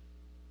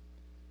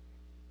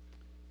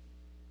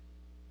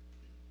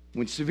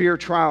 When severe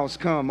trials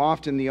come,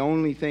 often the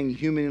only thing,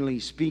 humanly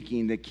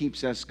speaking, that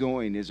keeps us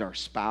going is our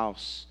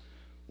spouse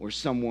or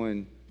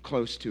someone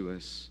close to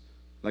us,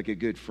 like a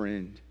good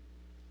friend.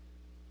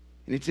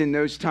 And it's in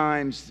those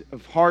times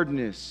of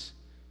hardness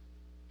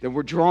that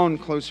we're drawn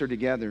closer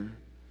together.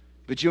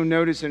 But you'll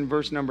notice in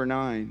verse number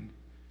 9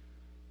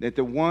 that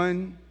the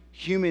one,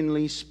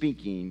 humanly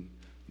speaking,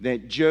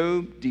 that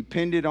Job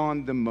depended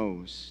on the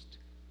most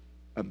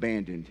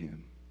abandoned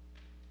him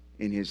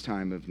in his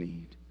time of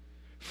need.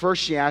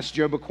 First, she asked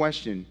Job a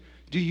question.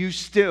 Do you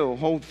still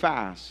hold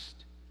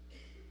fast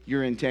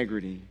your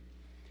integrity?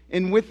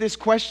 And with this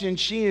question,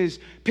 she is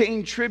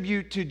paying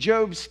tribute to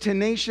Job's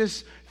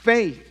tenacious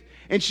faith.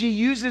 And she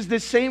uses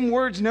the same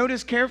words,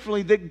 notice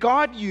carefully, that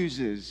God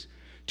uses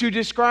to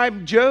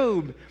describe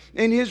Job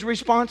in his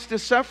response to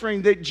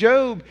suffering. That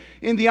Job,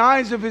 in the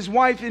eyes of his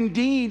wife,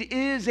 indeed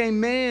is a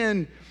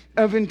man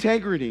of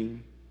integrity.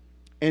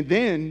 And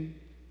then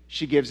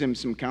she gives him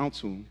some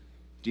counsel.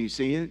 Do you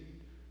see it?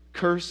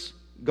 Curse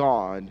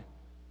God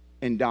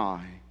and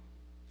die.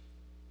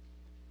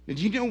 Now,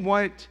 do you know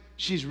what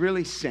she's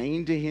really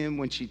saying to him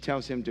when she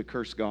tells him to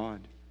curse God?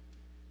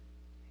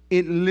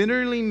 It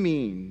literally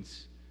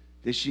means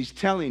that she's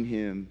telling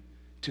him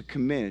to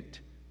commit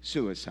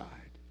suicide.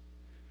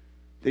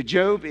 That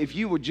Job, if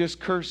you would just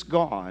curse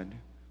God,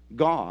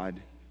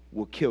 God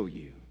will kill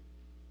you.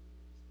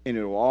 And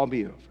it will all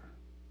be over.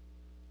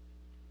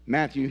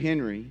 Matthew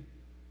Henry,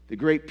 the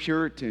great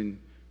Puritan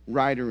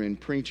writer and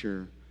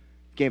preacher,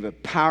 gave a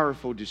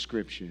powerful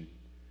description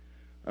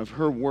of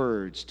her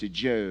words to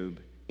Job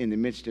in the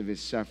midst of his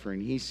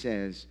suffering. He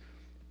says,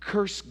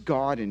 "Curse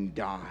God and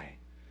die.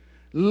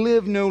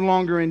 Live no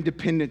longer in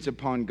dependence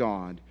upon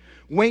God.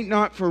 Wait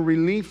not for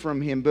relief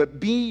from Him,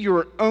 but be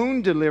your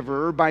own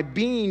deliverer by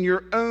being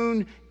your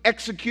own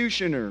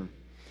executioner.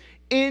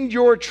 End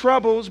your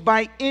troubles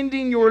by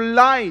ending your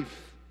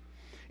life.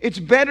 It's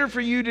better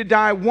for you to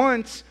die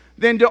once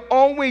than to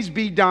always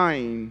be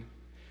dying.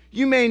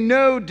 You may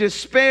know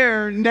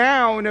despair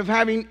now and of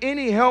having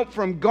any help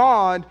from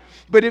God,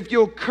 but if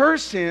you'll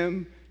curse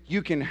Him,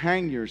 you can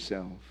hang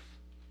yourself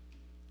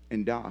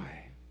and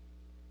die."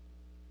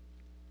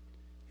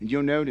 And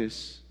you'll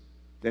notice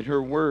that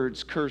her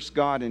words, "curse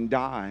God and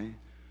die,"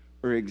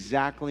 are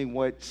exactly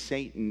what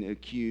Satan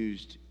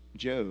accused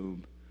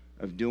Job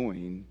of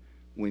doing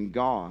when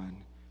God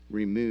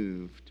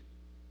removed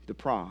the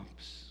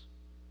props.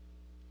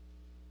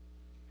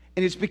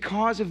 And it's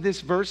because of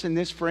this verse and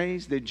this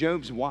phrase that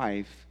Job's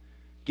wife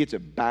gets a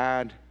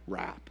bad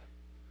rap.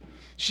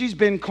 She's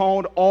been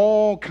called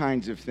all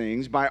kinds of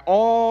things by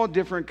all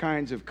different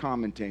kinds of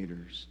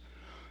commentators.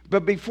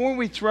 But before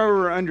we throw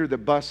her under the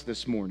bus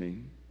this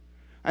morning,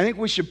 I think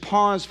we should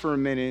pause for a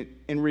minute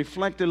and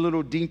reflect a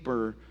little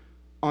deeper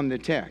on the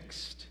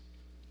text.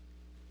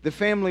 The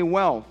family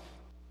wealth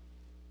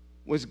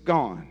was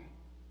gone.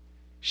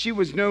 She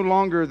was no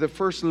longer the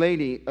first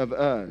lady of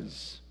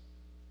Uz.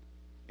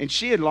 and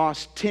she had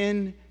lost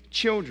 10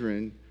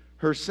 children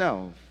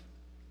herself.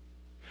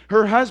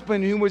 Her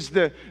husband, who was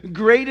the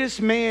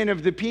greatest man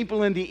of the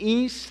people in the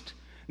East,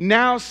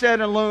 now sat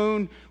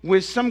alone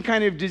with some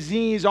kind of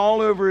disease all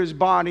over his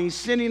body,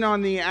 sitting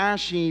on the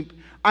ash heap,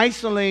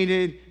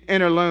 isolated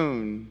and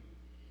alone.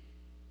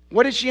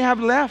 What did she have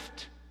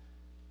left?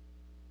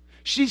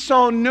 She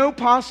saw no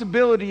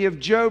possibility of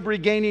Job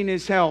regaining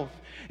his health,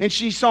 and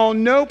she saw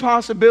no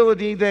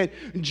possibility that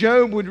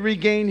Job would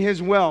regain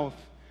his wealth.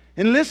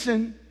 And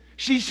listen,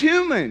 she's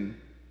human.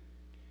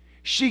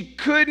 She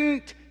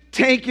couldn't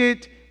take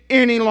it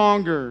any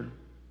longer.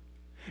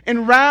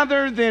 And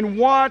rather than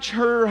watch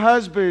her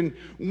husband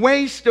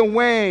waste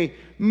away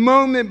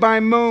moment by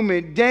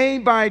moment, day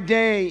by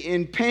day,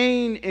 in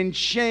pain and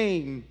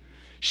shame,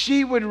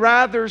 she would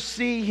rather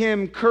see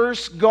him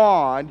curse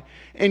God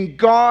and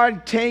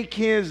God take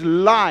his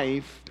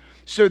life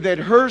so that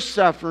her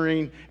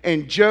suffering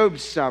and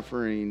Job's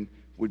suffering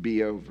would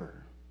be over.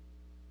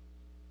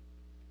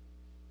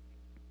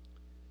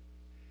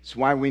 That's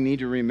why we need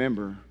to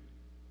remember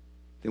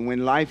that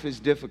when life is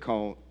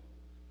difficult,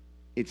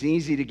 it's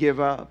easy to give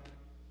up,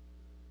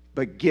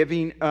 but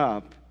giving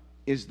up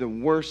is the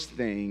worst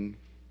thing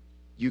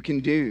you can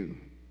do.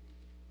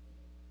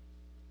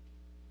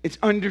 It's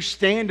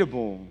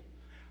understandable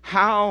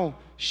how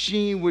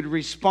she would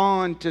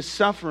respond to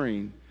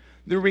suffering.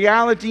 The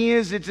reality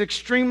is it's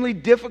extremely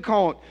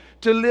difficult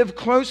to live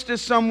close to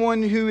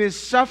someone who is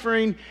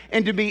suffering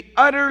and to be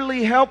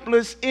utterly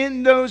helpless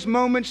in those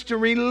moments to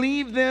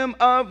relieve them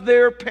of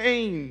their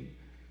pain.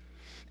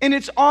 And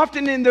it's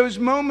often in those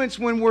moments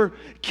when we're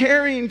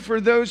caring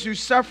for those who are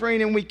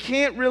suffering and we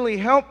can't really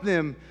help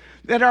them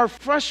that our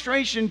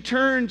frustration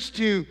turns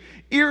to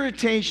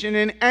irritation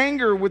and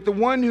anger with the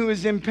one who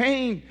is in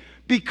pain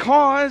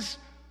because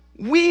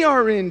we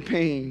are in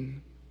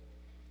pain.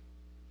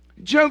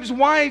 Job's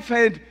wife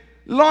had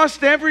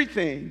lost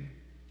everything.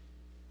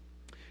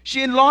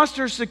 She had lost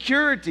her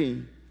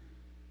security.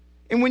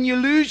 And when you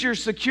lose your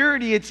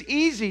security, it's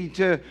easy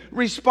to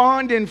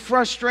respond in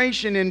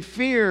frustration and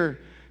fear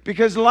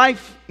because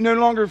life no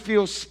longer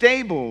feels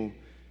stable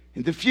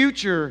and the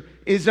future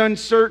is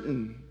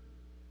uncertain.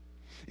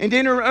 And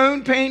in her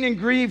own pain and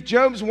grief,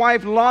 Job's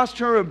wife lost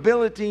her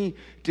ability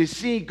to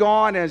see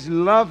God as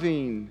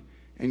loving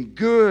and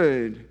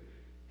good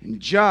and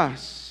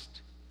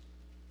just.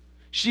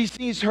 She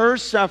sees her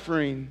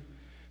suffering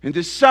and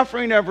the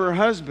suffering of her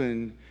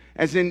husband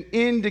as an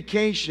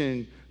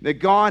indication that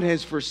God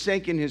has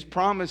forsaken his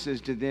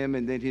promises to them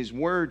and that his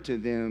word to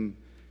them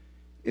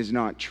is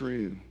not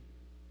true.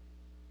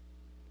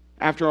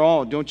 After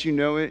all, don't you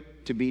know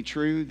it to be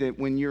true that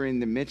when you're in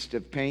the midst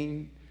of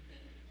pain,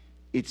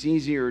 it's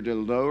easier to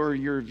lower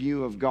your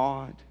view of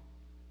God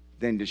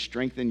than to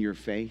strengthen your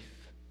faith?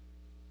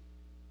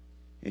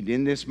 And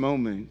in this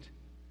moment,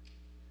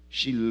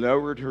 she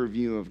lowered her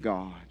view of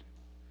God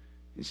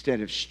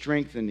instead of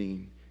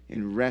strengthening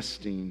and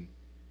resting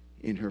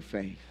in her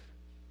faith.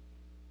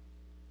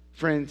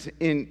 Friends,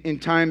 in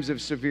times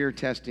of severe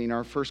testing,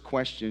 our first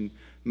question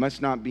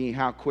must not be,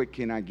 how quick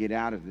can I get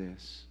out of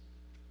this?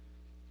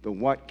 But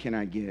what can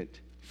I get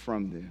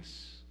from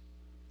this?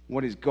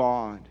 What is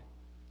God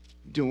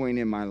doing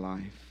in my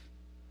life?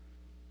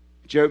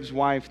 Job's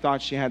wife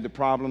thought she had the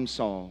problem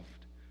solved.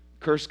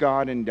 Curse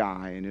God and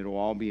die, and it'll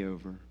all be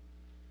over.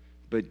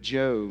 But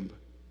Job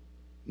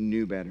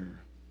knew better.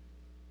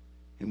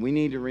 And we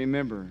need to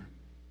remember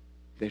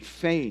that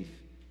faith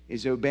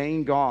is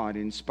obeying God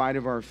in spite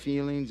of our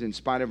feelings, in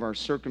spite of our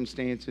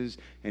circumstances,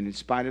 and in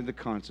spite of the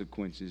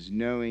consequences,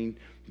 knowing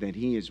that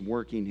he is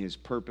working his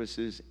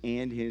purposes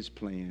and his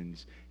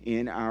plans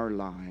in our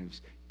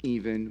lives,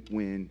 even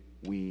when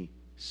we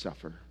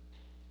suffer.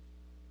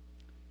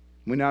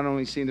 We not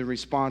only see the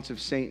response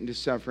of Satan to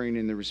suffering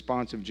and the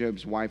response of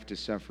Job's wife to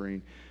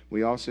suffering,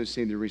 we also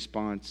see the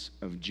response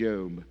of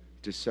Job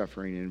to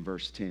suffering in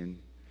verse 10.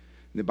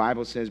 The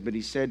Bible says, "But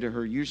he said to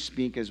her, you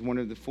speak as one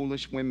of the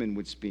foolish women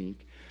would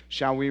speak.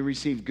 Shall we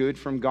receive good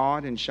from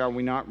God, and shall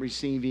we not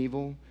receive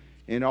evil?"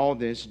 In all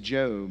this,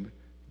 Job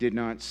did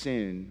not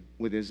sin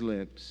with his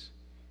lips.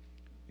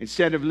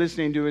 Instead of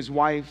listening to his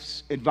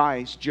wife's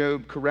advice,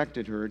 Job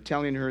corrected her,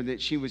 telling her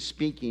that she was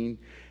speaking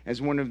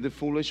as one of the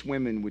foolish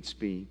women would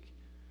speak.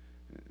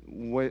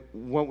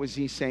 What was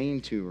he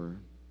saying to her?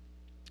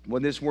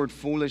 Well, this word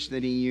foolish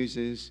that he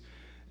uses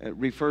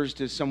refers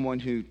to someone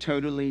who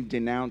totally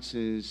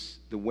denounces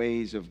the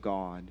ways of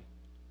God.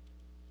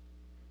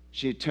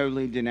 She had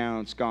totally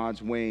denounced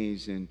God's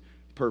ways and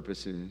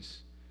purposes.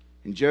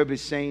 And Job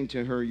is saying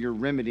to her, your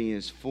remedy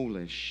is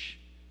foolish.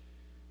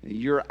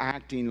 You're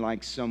acting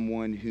like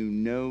someone who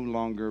no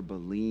longer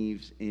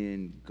believes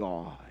in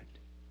God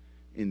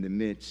in the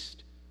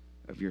midst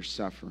of your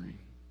suffering.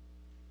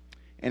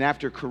 And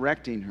after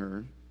correcting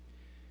her,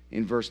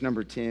 in verse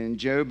number 10,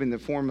 Job, in the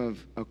form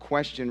of a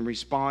question,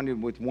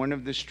 responded with one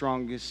of the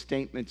strongest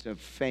statements of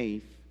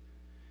faith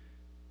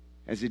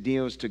as it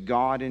deals to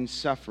God and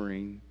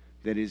suffering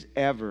that has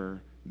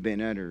ever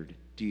been uttered.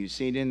 Do you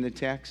see it in the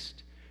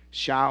text?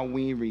 Shall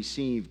we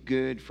receive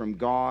good from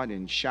God,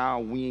 and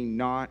shall we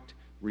not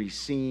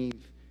receive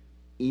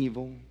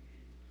evil.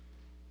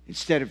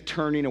 Instead of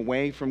turning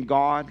away from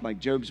God like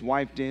Job's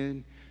wife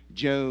did,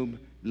 Job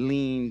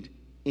leaned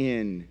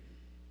in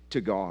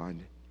to God.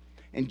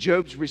 And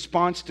Job's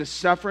response to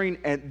suffering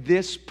at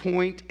this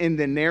point in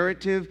the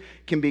narrative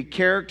can be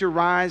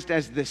characterized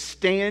as the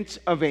stance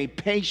of a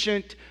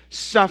patient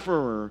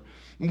sufferer,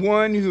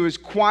 one who is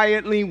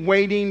quietly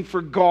waiting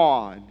for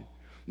God.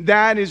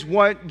 That is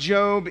what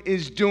Job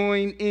is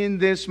doing in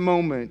this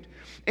moment.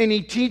 And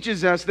he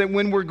teaches us that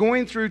when we're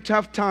going through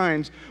tough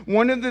times,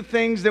 one of the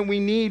things that we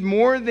need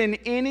more than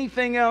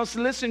anything else,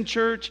 listen,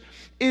 church,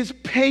 is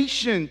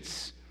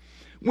patience.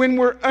 When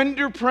we're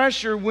under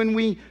pressure, when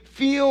we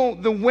feel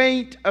the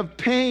weight of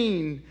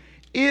pain,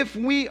 if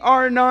we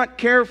are not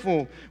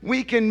careful,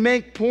 we can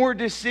make poor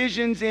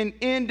decisions and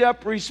end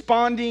up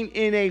responding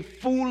in a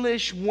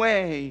foolish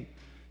way,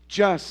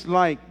 just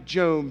like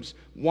Job's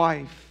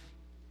wife.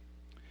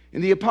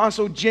 And the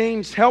Apostle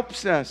James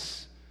helps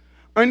us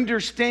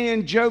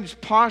understand Job's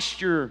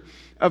posture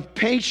of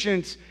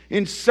patience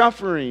in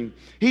suffering.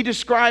 He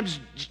describes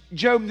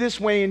Job this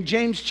way in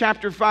James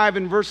chapter 5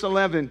 and verse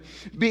 11.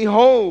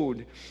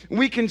 Behold,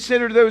 we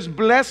consider those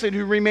blessed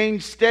who remain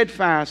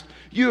steadfast.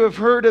 You have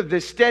heard of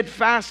the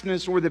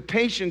steadfastness or the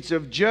patience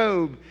of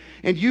Job,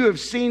 and you have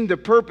seen the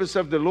purpose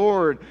of the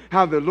Lord,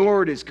 how the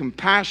Lord is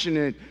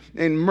compassionate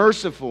and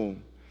merciful.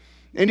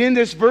 And in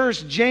this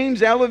verse,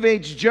 James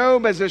elevates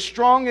Job as a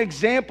strong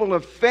example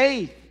of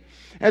faith,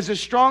 as a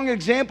strong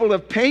example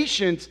of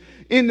patience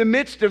in the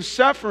midst of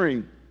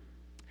suffering,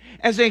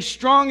 as a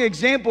strong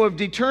example of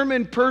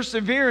determined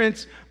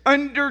perseverance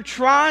under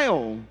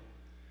trial.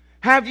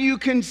 Have you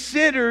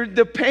considered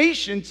the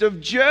patience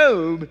of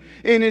Job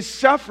in his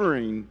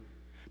suffering?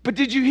 But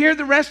did you hear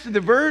the rest of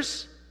the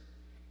verse?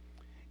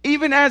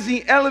 Even as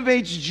he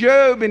elevates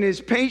Job in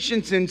his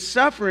patience in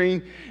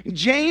suffering,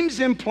 James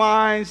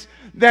implies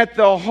that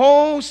the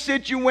whole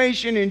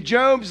situation in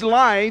Job's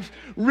life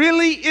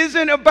really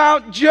isn't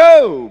about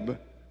Job.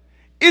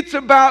 It's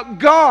about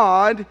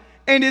God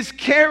and his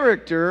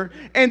character.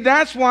 And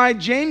that's why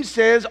James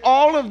says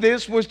all of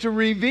this was to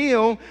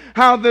reveal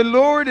how the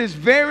Lord is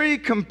very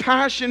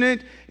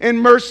compassionate and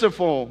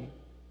merciful.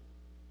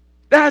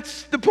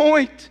 That's the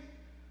point.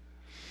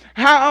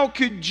 How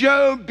could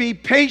Job be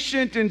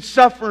patient in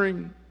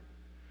suffering?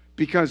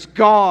 Because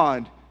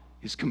God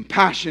is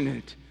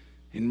compassionate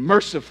and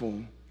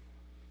merciful.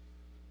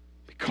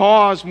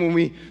 Because when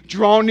we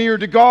draw near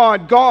to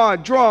God,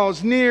 God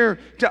draws near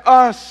to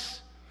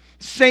us.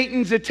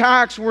 Satan's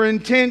attacks were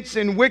intense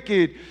and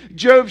wicked.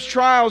 Job's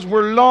trials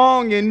were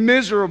long and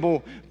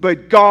miserable,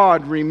 but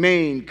God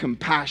remained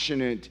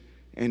compassionate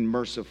and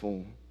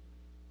merciful.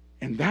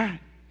 And that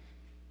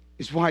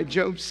is why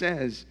Job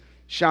says,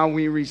 shall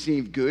we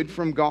receive good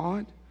from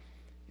God?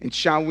 And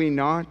shall we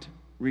not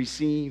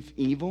receive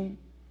evil?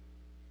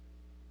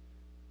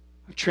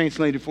 I've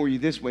translated for you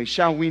this way.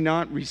 Shall we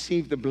not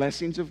receive the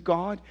blessings of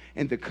God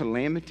and the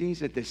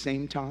calamities at the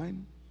same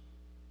time?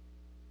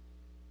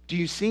 Do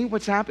you see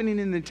what's happening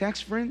in the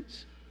text,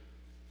 friends?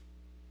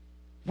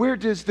 Where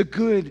does the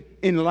good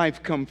in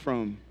life come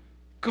from?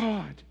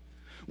 God.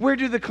 Where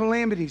do the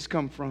calamities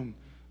come from?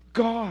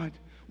 God.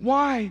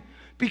 Why?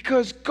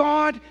 Because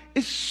God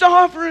is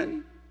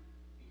sovereign.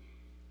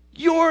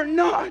 You're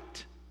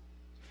not.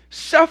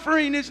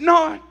 Suffering is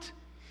not.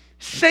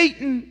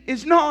 Satan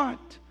is not.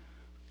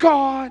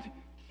 God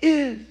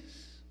is.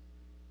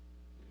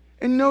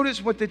 And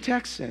notice what the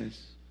text says.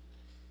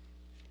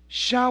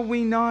 Shall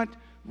we not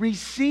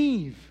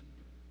receive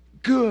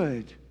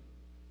good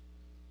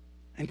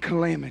and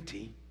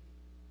calamity?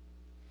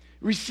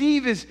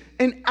 Receive is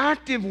an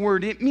active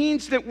word. It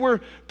means that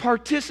we're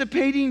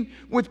participating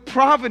with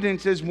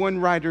providence, as one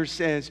writer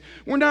says.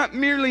 We're not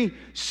merely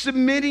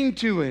submitting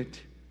to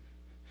it.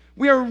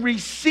 We are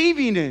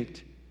receiving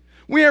it.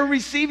 We are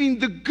receiving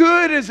the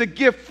good as a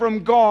gift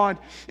from God,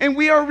 and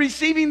we are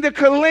receiving the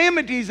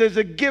calamities as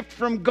a gift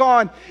from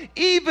God,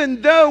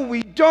 even though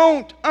we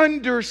don't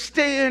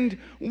understand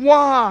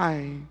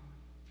why.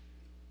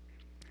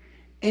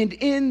 And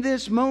in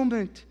this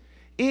moment,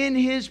 in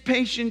his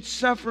patient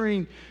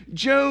suffering,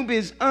 Job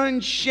is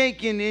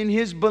unshaken in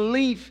his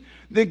belief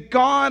that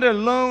God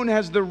alone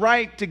has the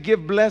right to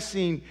give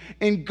blessing,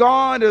 and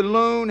God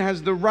alone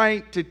has the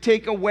right to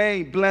take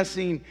away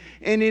blessing.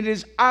 And it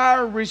is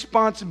our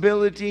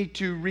responsibility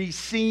to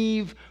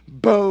receive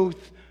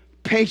both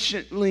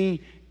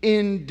patiently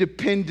in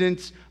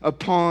dependence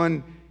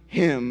upon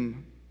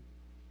him.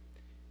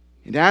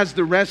 And as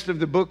the rest of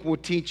the book will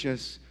teach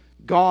us,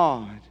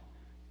 God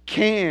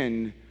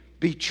can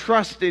be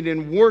trusted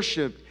and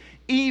worshiped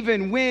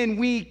even when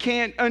we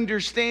can't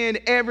understand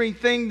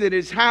everything that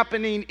is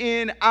happening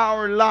in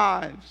our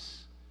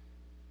lives.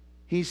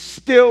 He's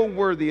still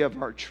worthy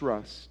of our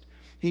trust.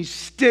 He's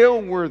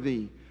still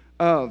worthy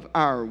of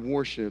our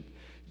worship.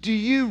 Do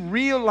you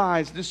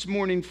realize this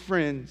morning,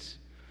 friends,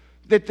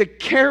 that the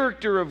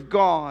character of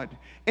God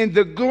and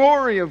the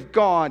glory of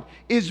God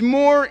is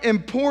more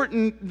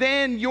important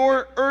than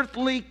your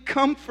earthly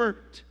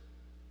comfort?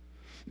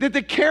 That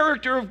the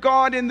character of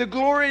God and the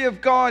glory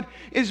of God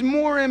is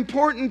more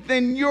important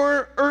than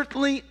your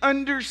earthly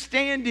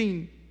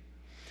understanding.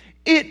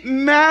 It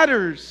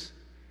matters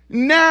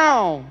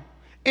now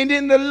and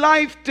in the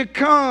life to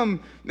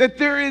come that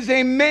there is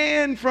a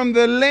man from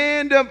the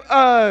land of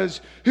Uz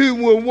who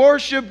will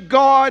worship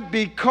God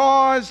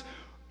because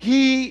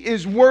he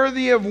is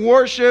worthy of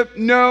worship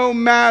no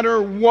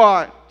matter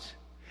what.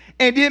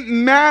 And it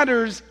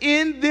matters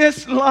in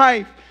this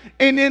life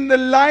and in the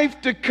life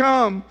to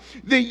come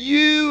that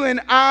you and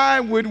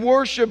I would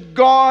worship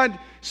God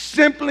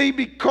simply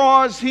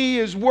because he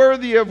is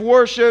worthy of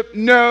worship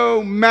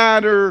no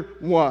matter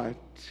what.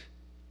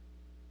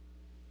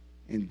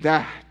 And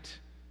that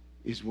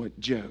is what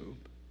Job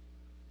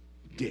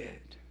did.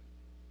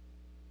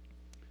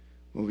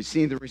 Well, we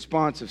see the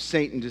response of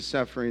Satan to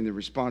suffering, the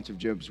response of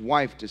Job's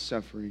wife to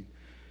suffering,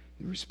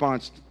 the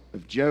response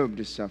of Job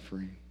to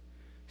suffering.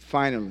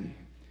 Finally,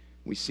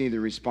 we see the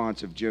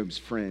response of Job's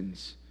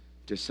friends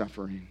to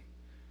suffering.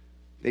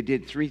 They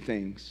did three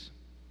things.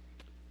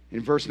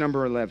 In verse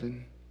number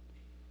 11,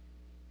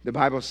 the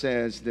Bible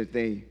says that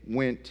they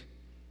went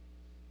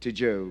to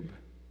Job.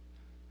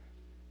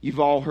 You've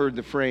all heard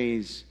the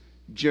phrase,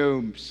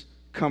 Job's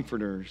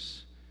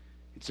comforters.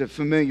 It's a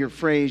familiar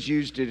phrase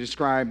used to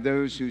describe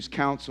those whose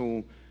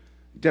counsel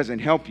doesn't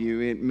help you.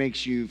 It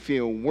makes you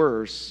feel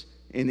worse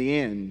in the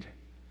end.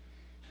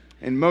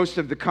 And most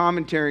of the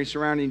commentary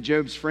surrounding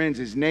Job's friends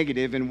is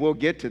negative, and we'll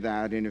get to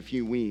that in a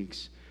few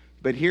weeks.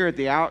 But here at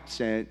the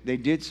outset, they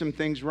did some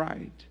things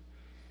right.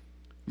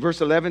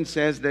 Verse 11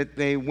 says that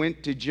they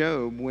went to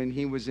Job when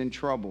he was in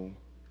trouble.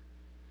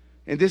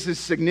 And this is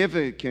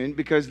significant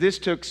because this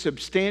took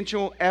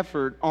substantial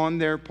effort on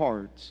their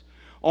parts.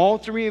 All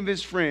three of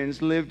his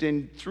friends lived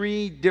in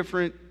three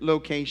different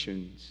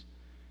locations.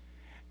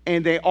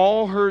 And they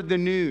all heard the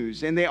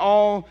news, and they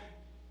all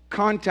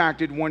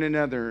contacted one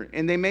another,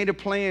 and they made a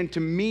plan to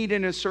meet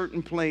in a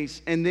certain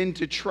place and then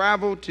to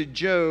travel to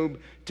Job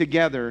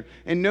together.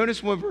 And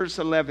notice what verse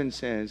 11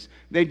 says.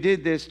 They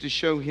did this to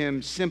show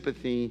him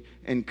sympathy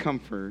and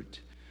comfort.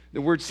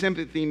 The word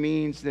sympathy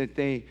means that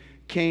they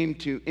came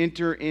to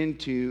enter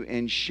into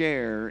and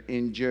share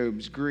in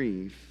Job's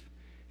grief.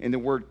 And the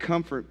word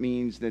comfort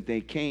means that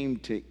they came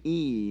to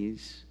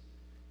ease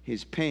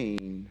his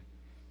pain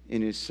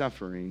and his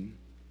suffering.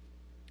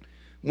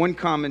 One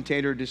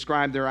commentator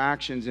described their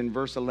actions in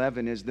verse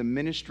 11 as the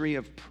ministry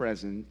of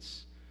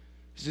presence.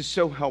 This is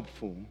so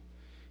helpful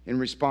in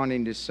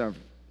responding to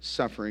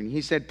suffering.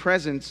 He said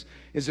presence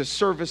is a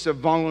service of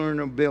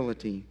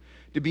vulnerability.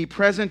 To be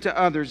present to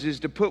others is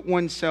to put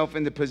oneself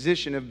in the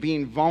position of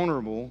being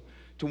vulnerable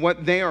to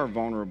what they are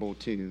vulnerable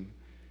to,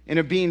 and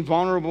of being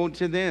vulnerable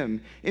to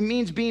them. It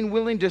means being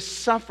willing to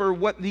suffer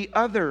what the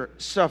other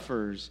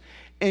suffers,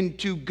 and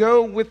to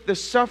go with the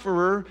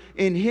sufferer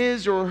in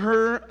his or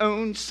her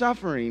own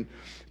suffering.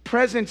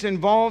 Presence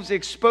involves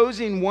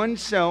exposing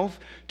oneself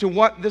to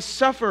what the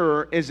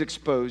sufferer is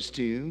exposed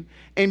to,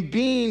 and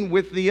being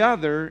with the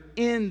other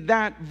in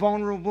that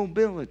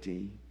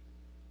vulnerability.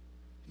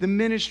 The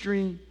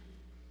ministry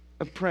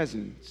of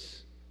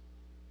presence.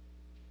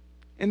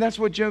 And that's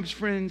what Job's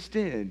friends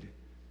did.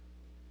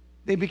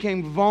 They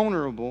became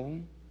vulnerable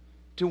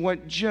to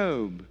what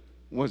Job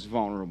was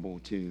vulnerable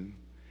to.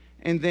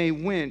 And they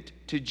went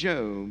to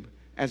Job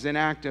as an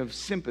act of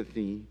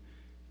sympathy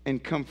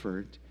and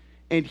comfort.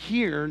 And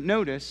here,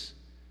 notice,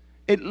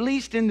 at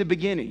least in the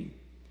beginning,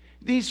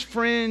 these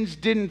friends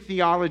didn't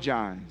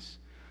theologize.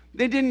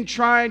 They didn't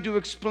try to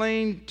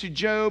explain to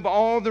Job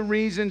all the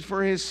reasons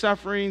for his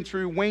suffering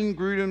through Wayne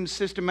Grudem's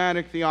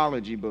systematic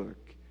theology book.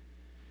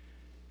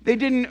 They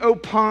didn't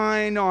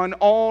opine on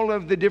all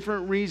of the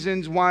different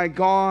reasons why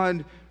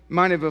God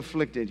might have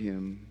afflicted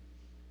him.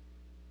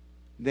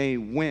 They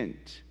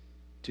went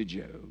to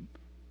Job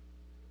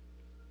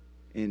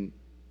and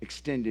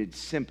extended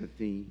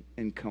sympathy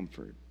and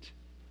comfort.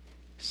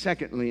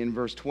 Secondly, in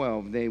verse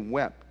 12, they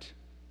wept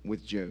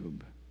with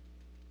Job.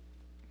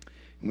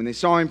 When they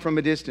saw him from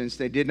a distance,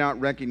 they did not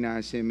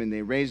recognize him, and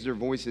they raised their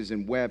voices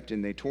and wept,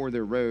 and they tore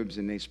their robes,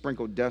 and they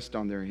sprinkled dust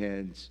on their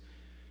heads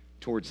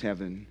towards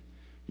heaven.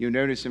 You'll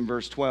notice in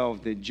verse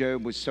 12 that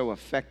Job was so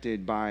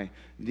affected by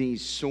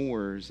these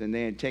sores, and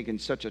they had taken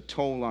such a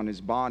toll on his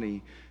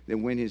body, that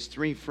when his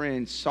three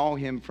friends saw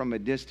him from a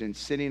distance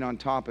sitting on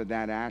top of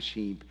that ash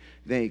heap,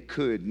 they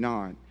could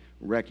not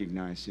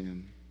recognize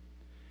him.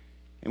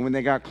 And when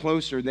they got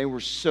closer, they were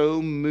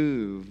so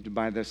moved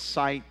by the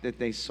sight that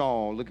they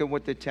saw. Look at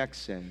what the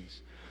text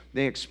says.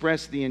 They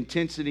expressed the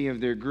intensity of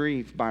their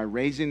grief by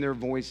raising their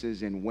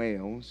voices in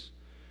wails.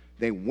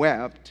 They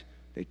wept.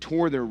 They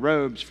tore their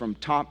robes from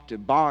top to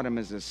bottom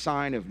as a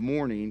sign of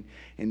mourning,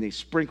 and they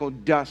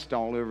sprinkled dust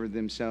all over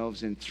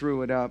themselves and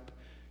threw it up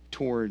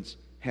towards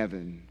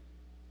heaven.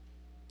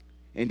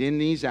 And in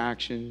these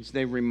actions,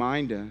 they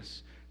remind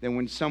us that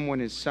when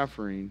someone is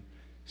suffering,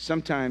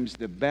 sometimes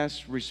the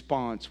best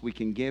response we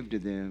can give to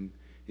them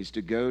is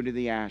to go to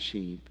the ash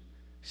heap,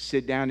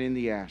 sit down in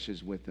the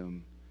ashes with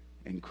them,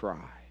 and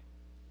cry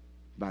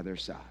by their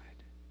side.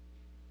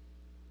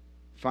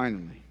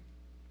 Finally,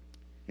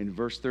 in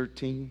verse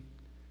 13,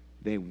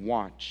 they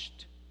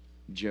watched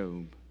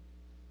Job.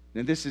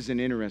 Now, this is an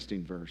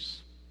interesting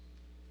verse.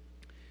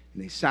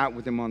 And they sat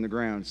with him on the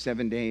ground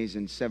 7 days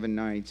and 7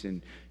 nights,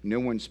 and no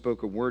one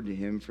spoke a word to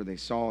him, for they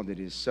saw that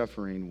his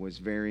suffering was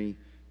very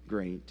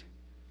great.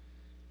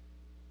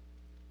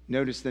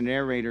 Notice the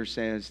narrator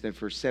says that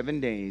for 7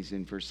 days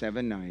and for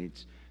 7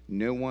 nights,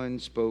 no one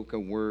spoke a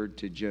word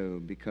to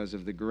Job because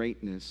of the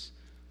greatness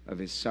of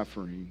his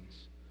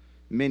sufferings.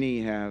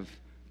 Many have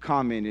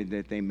commented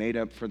that they made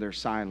up for their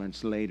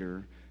silence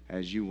later,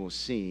 as you will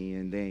see,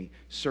 and they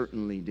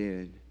certainly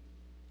did.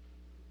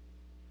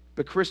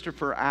 But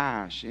Christopher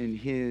Ash, in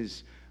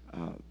his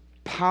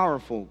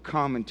powerful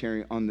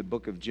commentary on the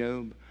book of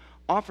Job,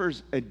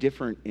 offers a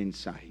different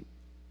insight.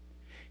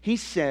 He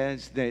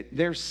says that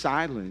their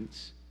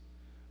silence,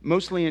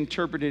 mostly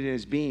interpreted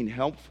as being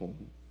helpful,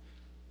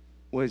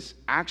 was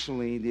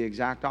actually the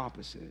exact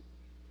opposite.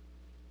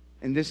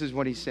 And this is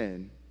what he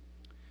said.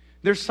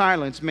 Their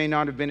silence may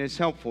not have been as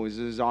helpful as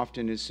is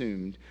often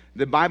assumed.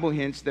 The Bible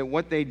hints that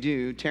what they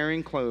do,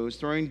 tearing clothes,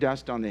 throwing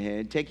dust on the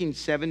head, taking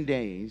 7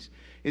 days,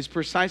 is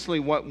precisely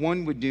what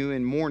one would do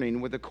in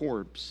mourning with a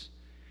corpse.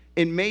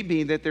 It may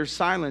be that their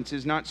silence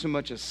is not so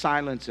much a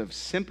silence of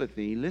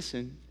sympathy,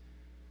 listen,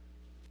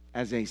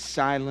 as a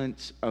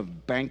silence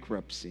of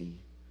bankruptcy.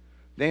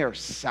 They are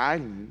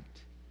silent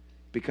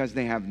because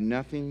they have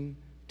nothing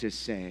to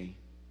say.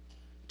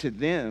 To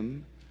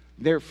them,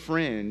 their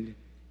friend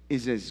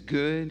is as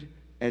good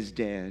as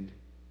dead.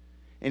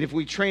 And if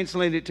we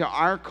translate it to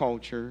our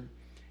culture,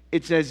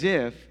 it's as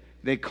if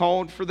they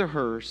called for the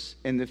hearse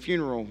and the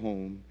funeral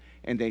home,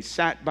 and they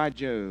sat by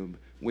Job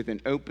with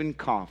an open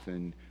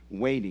coffin,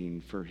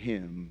 waiting for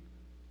him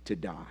to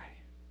die.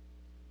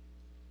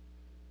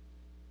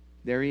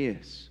 There he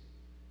is,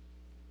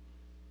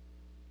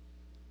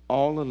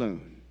 all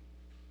alone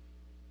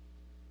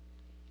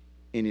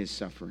in his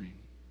suffering.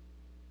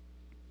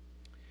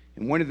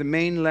 And one of the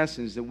main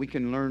lessons that we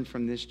can learn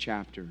from this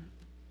chapter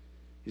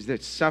is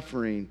that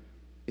suffering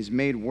is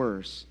made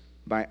worse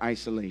by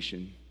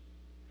isolation.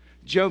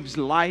 Job's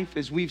life,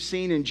 as we've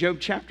seen in Job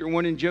chapter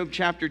 1 and Job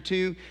chapter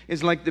 2,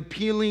 is like the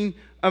peeling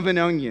of an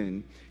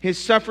onion. His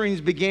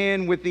sufferings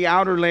began with the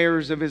outer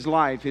layers of his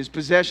life. His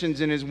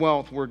possessions and his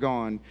wealth were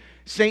gone.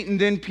 Satan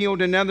then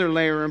peeled another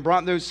layer and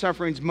brought those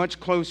sufferings much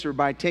closer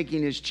by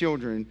taking his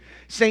children.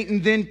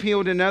 Satan then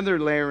peeled another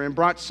layer and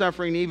brought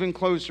suffering even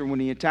closer when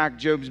he attacked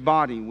Job's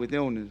body with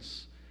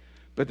illness.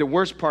 But the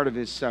worst part of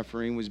his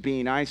suffering was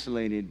being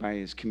isolated by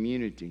his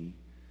community,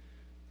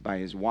 by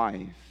his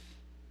wife,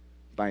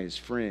 by his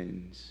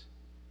friends.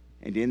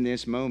 And in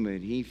this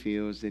moment, he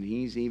feels that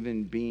he's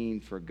even being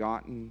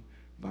forgotten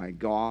by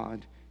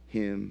God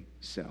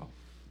himself.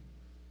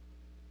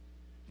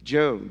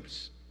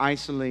 Job's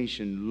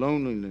isolation,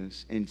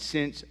 loneliness, and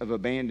sense of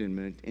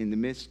abandonment in the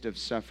midst of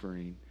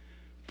suffering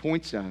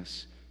points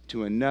us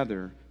to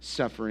another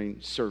suffering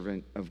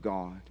servant of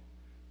God,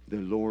 the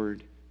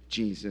Lord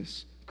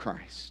Jesus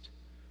Christ.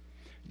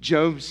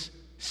 Job's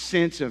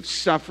sense of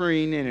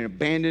suffering and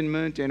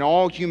abandonment, and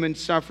all human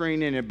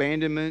suffering and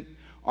abandonment,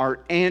 are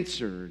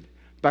answered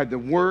by the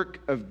work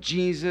of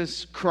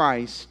Jesus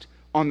Christ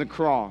on the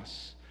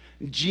cross.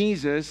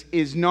 Jesus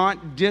is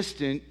not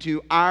distant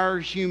to our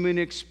human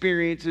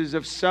experiences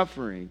of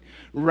suffering.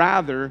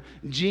 Rather,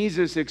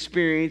 Jesus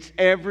experienced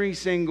every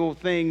single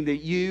thing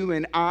that you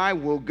and I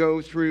will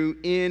go through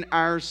in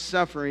our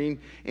suffering,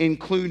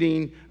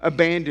 including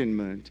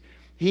abandonment.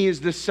 He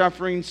is the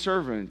suffering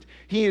servant.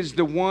 He is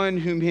the one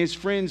whom his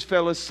friends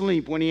fell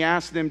asleep when he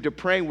asked them to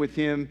pray with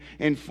him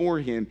and for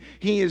him.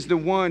 He is the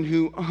one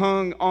who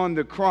hung on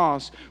the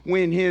cross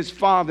when his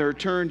Father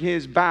turned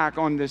his back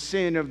on the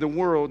sin of the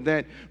world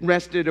that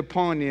rested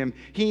upon him.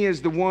 He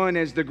is the one,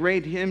 as the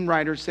great hymn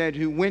writer said,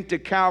 who went to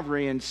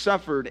Calvary and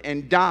suffered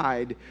and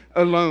died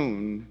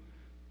alone.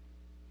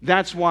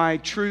 That's why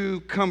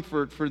true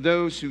comfort for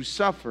those who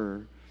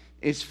suffer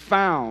is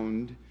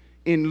found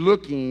in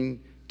looking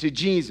to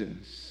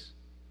Jesus.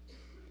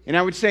 And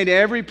I would say to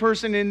every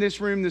person in this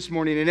room this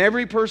morning and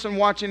every person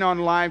watching on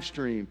live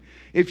stream,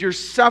 if you're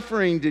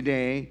suffering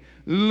today,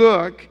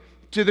 look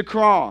to the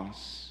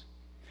cross.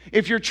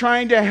 If you're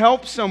trying to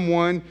help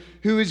someone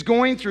who is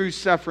going through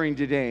suffering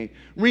today,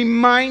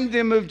 remind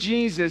them of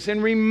Jesus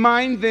and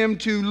remind them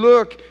to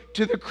look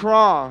to the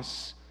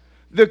cross.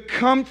 The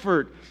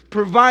comfort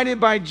provided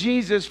by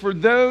Jesus for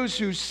those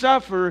who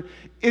suffer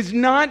is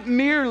not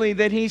merely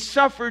that he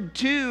suffered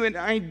too and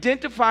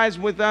identifies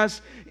with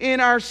us in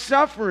our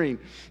suffering.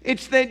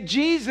 It's that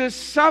Jesus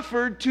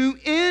suffered to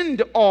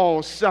end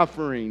all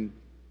suffering.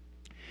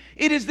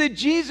 It is that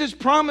Jesus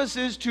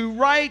promises to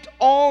right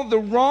all the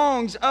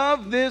wrongs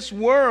of this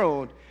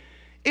world.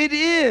 It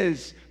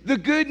is the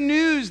good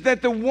news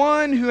that the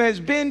one who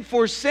has been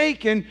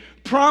forsaken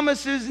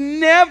promises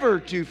never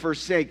to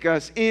forsake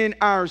us in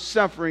our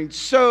suffering.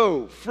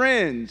 So,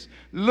 friends,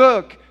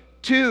 look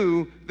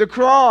to the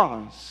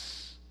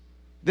cross.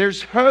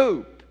 There's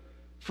hope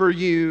for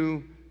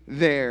you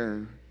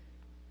there.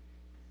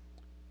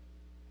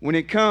 When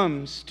it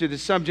comes to the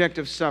subject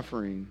of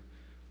suffering,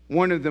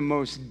 one of the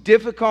most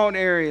difficult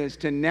areas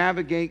to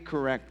navigate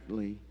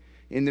correctly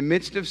in the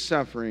midst of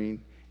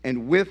suffering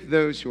and with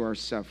those who are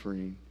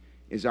suffering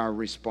is our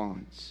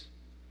response.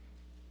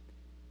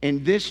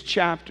 And this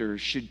chapter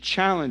should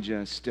challenge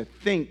us to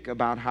think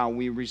about how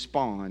we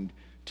respond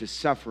to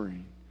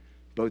suffering,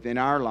 both in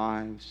our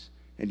lives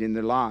and in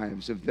the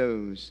lives of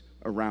those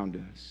around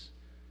us.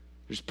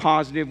 There's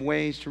positive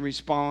ways to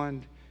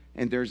respond,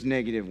 and there's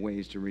negative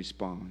ways to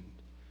respond.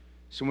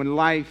 So when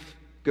life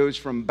goes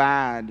from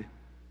bad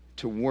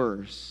to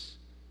worse,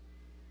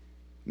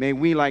 may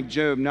we, like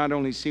Job, not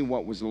only see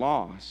what was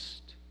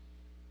lost,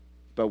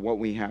 but what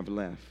we have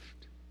left.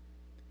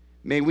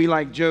 May we,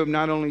 like Job,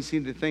 not only see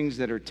the things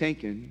that are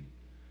taken,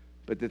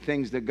 but the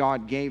things that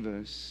God gave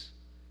us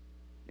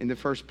in the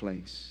first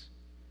place.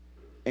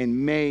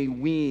 And may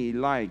we,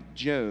 like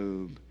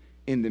Job,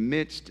 in the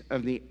midst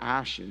of the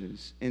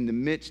ashes, in the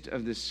midst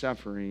of the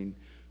suffering,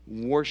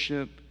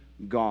 worship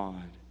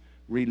God,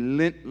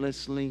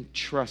 relentlessly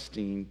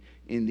trusting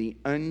in the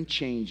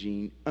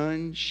unchanging,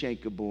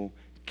 unshakable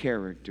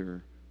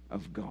character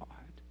of God.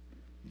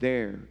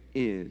 There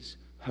is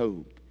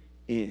hope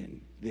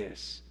in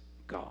this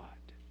God.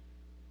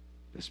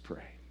 Let's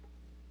pray.